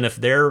first. And if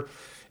their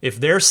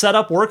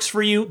setup works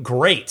for you,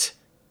 great.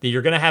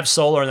 You're going to have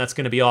solar and that's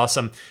going to be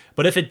awesome.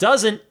 But if it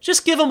doesn't,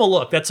 just give them a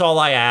look. That's all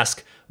I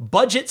ask.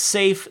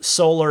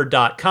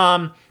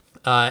 BudgetSafeSolar.com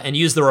and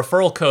use the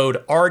referral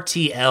code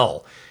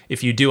RTL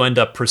if you do end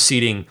up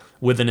proceeding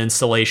with an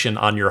installation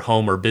on your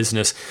home or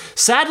business.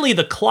 Sadly,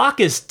 the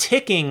clock is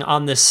ticking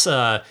on this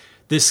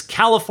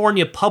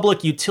California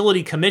Public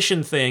Utility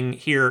Commission thing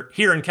here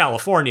in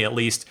California, at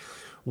least,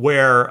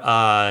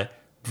 where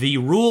the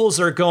rules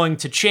are going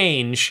to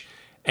change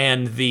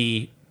and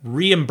the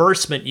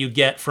reimbursement you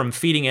get from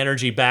feeding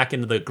energy back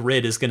into the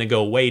grid is going to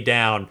go way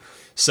down.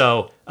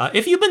 So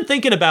if you've been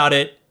thinking about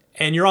it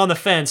and you're on the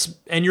fence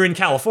and you're in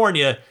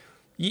California,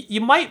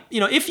 you might,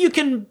 if you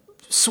can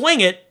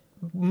swing it,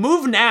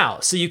 move now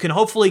so you can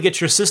hopefully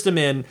get your system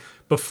in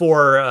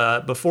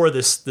before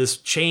this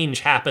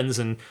change happens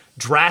and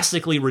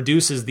drastically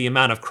reduces the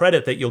amount of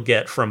credit that you'll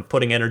get from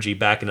putting energy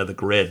back into the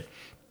grid.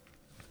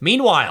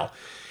 Meanwhile,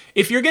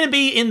 if you're going to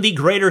be in the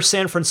greater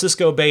San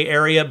Francisco Bay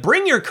Area,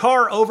 bring your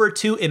car over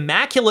to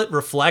Immaculate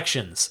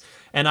Reflections,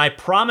 and I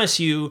promise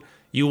you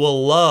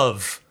will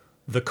love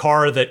the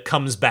car that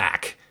comes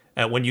back.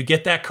 And when you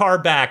get that car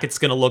back, it's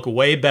going to look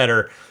way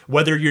better,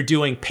 whether you're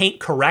doing paint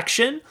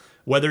correction,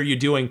 whether you're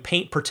doing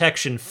paint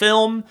protection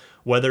film,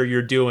 whether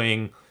you're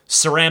doing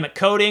ceramic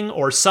coating,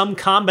 or some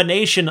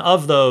combination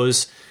of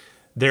those.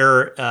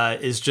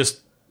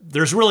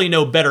 There's really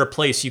no better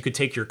place you could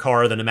take your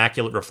car than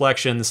Immaculate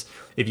Reflections.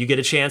 If you get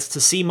a chance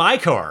to see my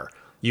car,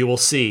 you will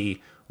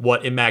see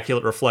what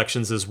Immaculate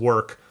Reflections'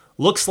 work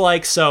looks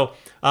like. So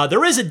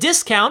there is a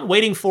discount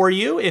waiting for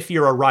you if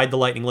you're a Ride the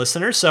Lightning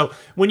listener. So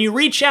when you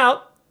reach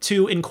out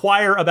to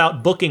inquire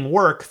about booking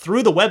work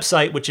through the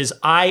website, which is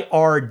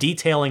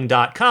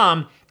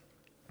irdetailing.com,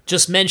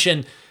 just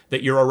mention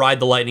that you're a Ride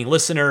the Lightning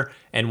listener,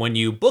 and when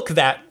you book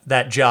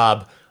that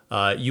job,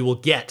 you will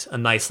get a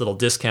nice little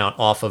discount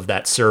off of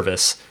that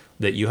service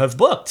that you have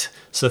booked.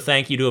 So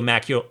thank you to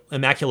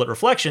Immaculate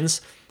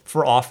Reflections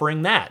for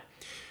offering that.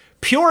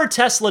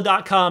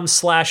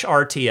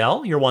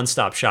 PureTesla.com/RTL, your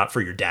one-stop shop for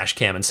your dash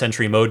cam and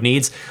Sentry mode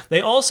needs. They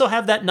also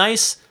have that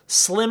nice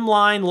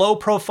slimline,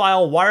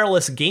 low-profile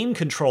wireless game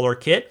controller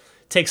kit.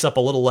 Takes up a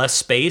little less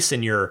space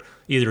in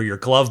either your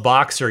glove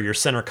box or your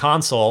center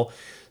console.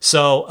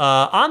 So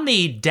on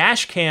the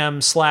dash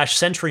cam /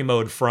 Sentry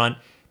mode front,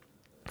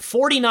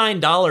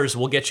 $49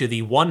 will get you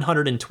the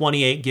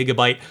 128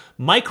 gigabyte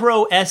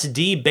micro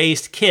SD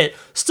based kit.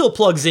 Still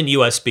plugs in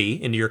USB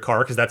into your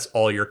car because that's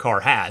all your car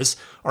has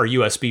are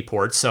USB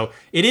ports. So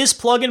it is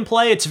plug and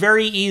play. It's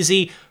very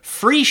easy.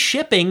 Free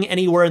shipping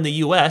anywhere in the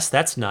US.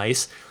 That's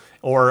nice.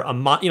 Or a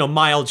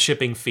mild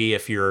shipping fee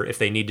if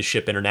they need to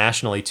ship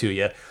internationally to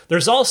you.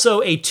 There's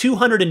also a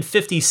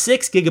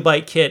 256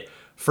 gigabyte kit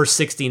for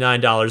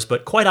 $69.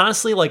 But quite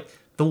honestly, like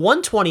the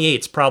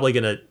 128 is probably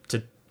gonna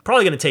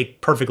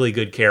take perfectly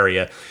good care of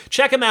you.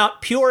 Check them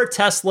out,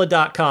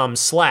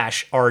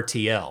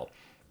 puretesla.com/RTL.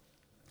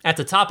 At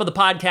the top of the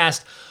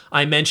podcast,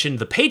 I mentioned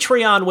the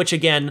Patreon, which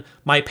again,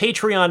 my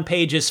Patreon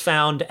page is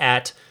found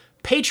at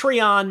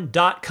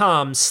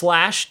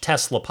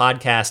patreon.com/Tesla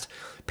podcast.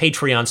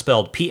 Patreon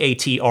spelled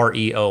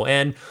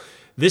Patreon.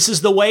 This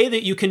is the way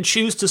that you can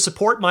choose to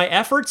support my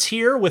efforts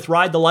here with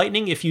Ride the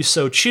Lightning if you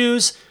so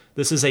choose.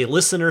 This is a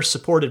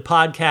listener-supported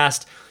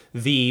podcast.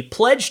 The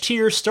pledge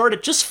tiers start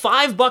at just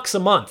 $5 a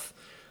month.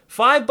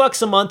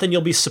 $5 a month and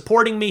you'll be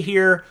supporting me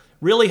here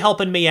really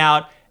helping me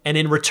out. And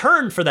in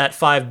return for that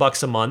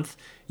 $5 a month,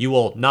 you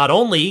will not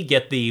only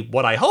get the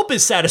what I hope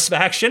is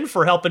satisfaction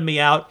for helping me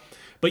out,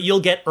 but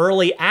you'll get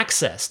early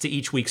access to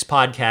each week's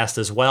podcast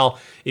as well.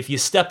 If you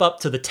step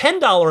up to the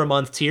 $10 a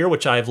month tier,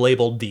 which I've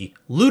labeled the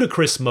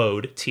ludicrous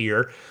mode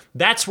tier,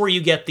 that's where you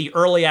get the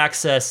early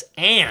access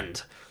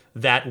and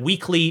that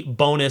weekly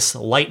bonus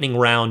lightning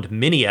round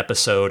mini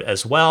episode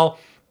as well.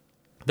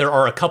 There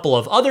are a couple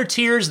of other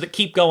tiers that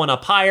keep going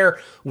up higher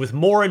with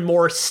more and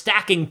more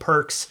stacking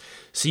perks,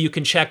 so you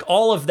can check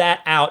all of that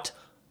out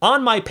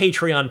on my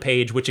Patreon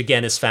page, which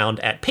again is found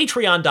at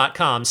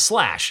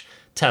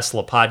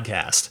patreon.com/Tesla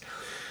Podcast.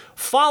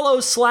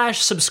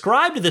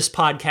 Follow/subscribe to this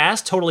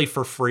podcast totally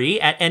for free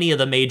at any of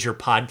the major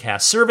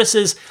podcast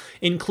services,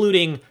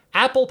 including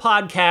Apple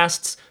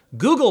Podcasts,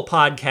 Google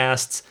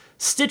Podcasts,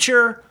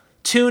 Stitcher,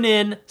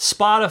 TuneIn,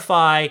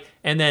 Spotify,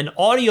 and then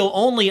audio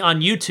only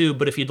on YouTube.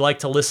 But if you'd like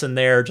to listen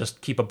there,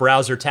 just keep a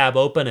browser tab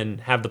open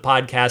and have the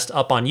podcast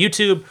up on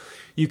YouTube.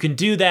 You can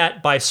do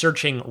that by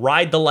searching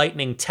Ride the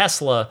Lightning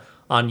Tesla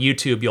on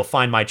YouTube. You'll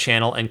find my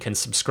channel and can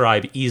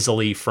subscribe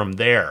easily from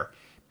there.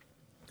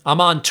 I'm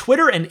on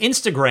Twitter and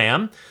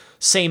Instagram,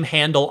 same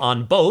handle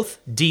on both,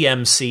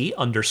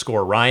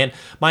 DMC_Ryan.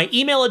 My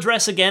email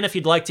address, again, if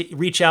you'd like to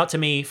reach out to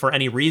me for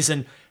any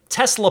reason,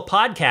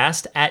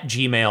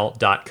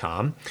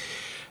 teslapodcast@gmail.com.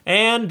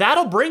 And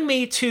that'll bring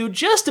me to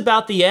just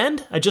about the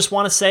end. I just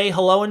want to say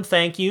hello and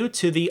thank you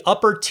to the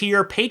upper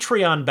tier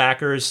Patreon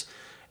backers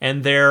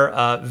and their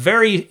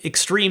very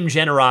extreme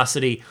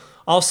generosity.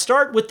 I'll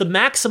start with the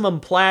Maximum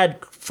Plaid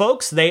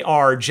folks. They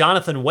are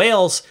Jonathan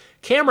Wales,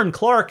 Cameron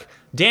Clark,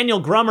 Daniel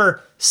Grummer,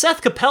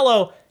 Seth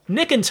Capello,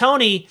 Nick and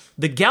Tony,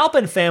 the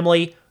Galpin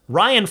family,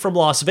 Ryan from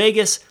Las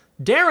Vegas,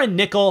 Darren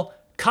Nickel,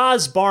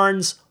 Kaz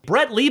Barnes,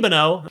 Brett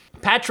Libano,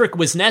 Patrick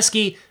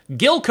Wisniewski,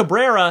 Gil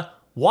Cabrera,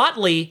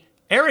 Watley,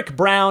 Eric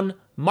Brown,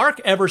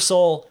 Mark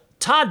Eversole,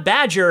 Todd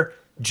Badger,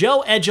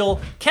 Joe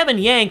Edgel, Kevin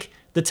Yank,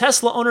 the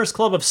Tesla Owners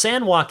Club of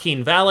San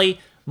Joaquin Valley,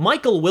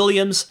 Michael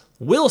Williams,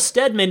 Will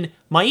Stedman,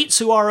 Mait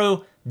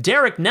Suaru,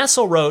 Derek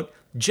Nesselrote,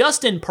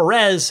 Justin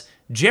Perez,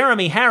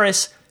 Jeremy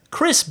Harris,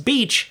 Chris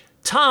Beach,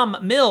 Tom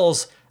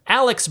Mills,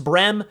 Alex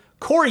Brem,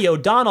 Corey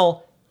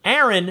O'Donnell,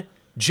 Aaron,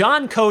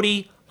 John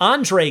Cody,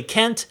 Andre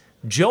Kent,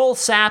 Joel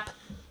Sapp,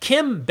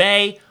 Kim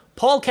Bay,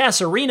 Paul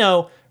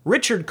Casarino,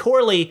 Richard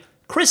Corley,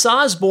 Chris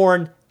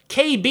Osborne,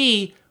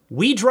 KB,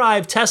 We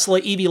Drive Tesla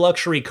EV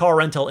Luxury Car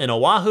Rental in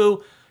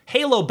Oahu,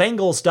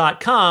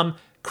 HaloBengals.com,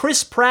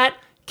 Chris Pratt,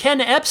 Ken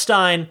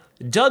Epstein,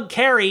 Doug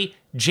Carey,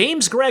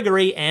 James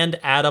Gregory, and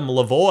Adam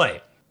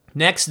Lavoie.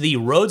 Next, the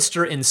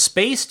Roadster in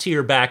Space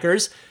tier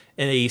backers.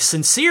 A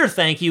sincere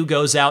thank you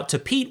goes out to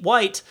Pete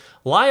White,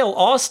 Lyle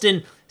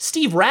Austin,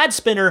 Steve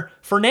Radspinner,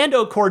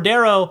 Fernando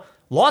Cordero,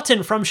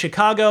 Lawton from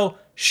Chicago,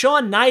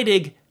 Sean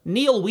Neidig,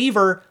 Neil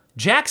Weaver,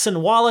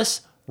 Jackson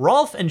Wallace,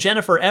 Rolf and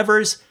Jennifer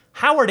Evers,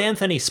 Howard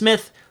Anthony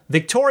Smith,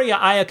 Victoria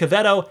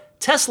Iacovetto,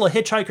 Tesla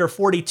Hitchhiker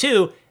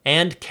 42,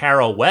 and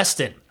Kara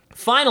Weston.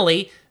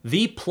 Finally,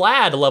 the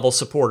Plaid level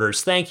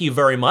supporters. Thank you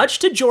very much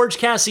to George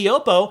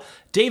Cassiopo,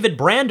 David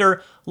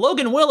Brander,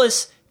 Logan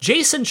Willis,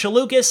 Jason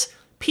Chalukas,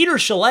 Peter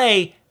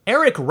Chalet,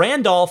 Eric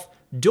Randolph,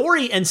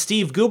 Dory and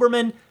Steve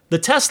Guberman, the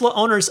Tesla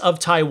Owners of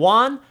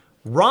Taiwan,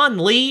 Ron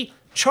Lee,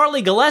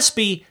 Charlie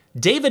Gillespie,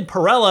 David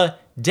Perella,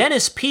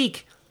 Dennis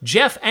Peak,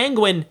 Jeff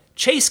Angwin,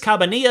 Chase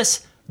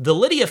Cabanillas, the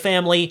Lydia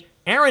family,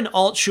 Aaron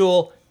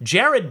Altschul,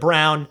 Jared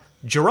Brown,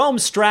 Jerome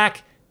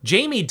Strack,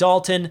 Jamie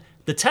Dalton,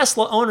 the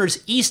Tesla Owners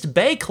East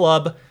Bay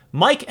Club,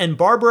 Mike and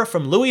Barbara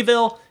from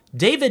Louisville,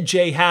 David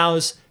J.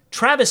 Howes,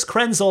 Travis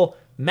Krenzel,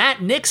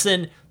 Matt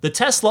Nixon, the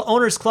Tesla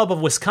Owners Club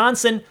of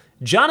Wisconsin,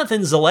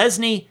 Jonathan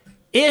Zalesny,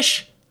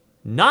 Ish,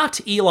 not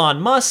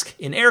Elon Musk,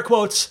 in air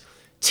quotes,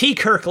 T.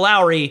 Kirk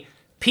Lowry,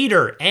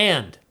 Peter,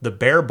 and the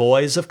Bear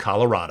Boys of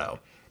Colorado.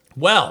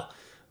 Well,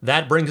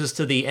 that brings us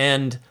to the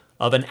end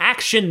of an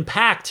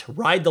action-packed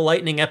Ride the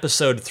Lightning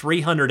episode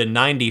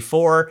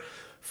 394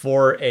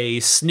 for a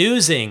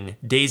snoozing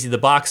Daisy the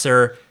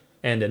Boxer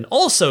and an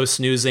also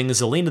snoozing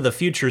Zelina the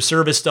Future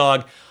Service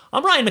Dog.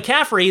 I'm Ryan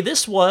McCaffrey.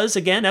 This was,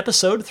 again,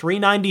 episode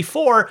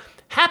 394.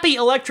 Happy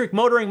electric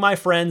motoring, my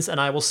friends,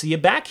 and I will see you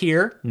back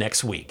here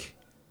next week.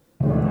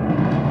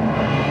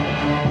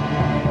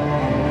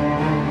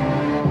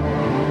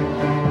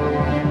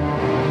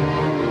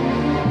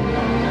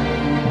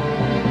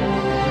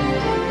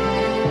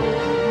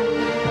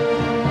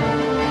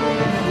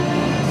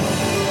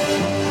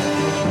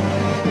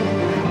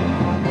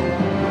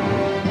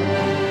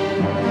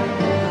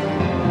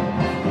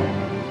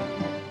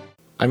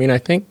 I mean, I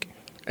think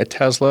a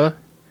Tesla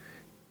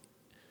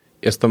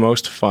is the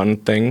most fun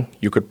thing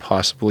you could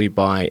possibly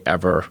buy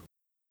ever.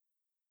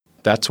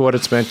 That's what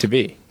it's meant to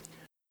be.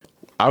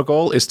 Our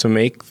goal is to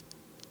make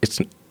it's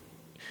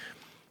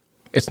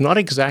not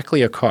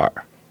exactly a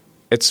car.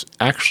 It's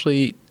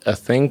actually a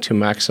thing to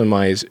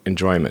maximize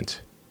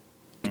enjoyment.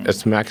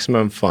 It's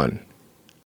maximum fun.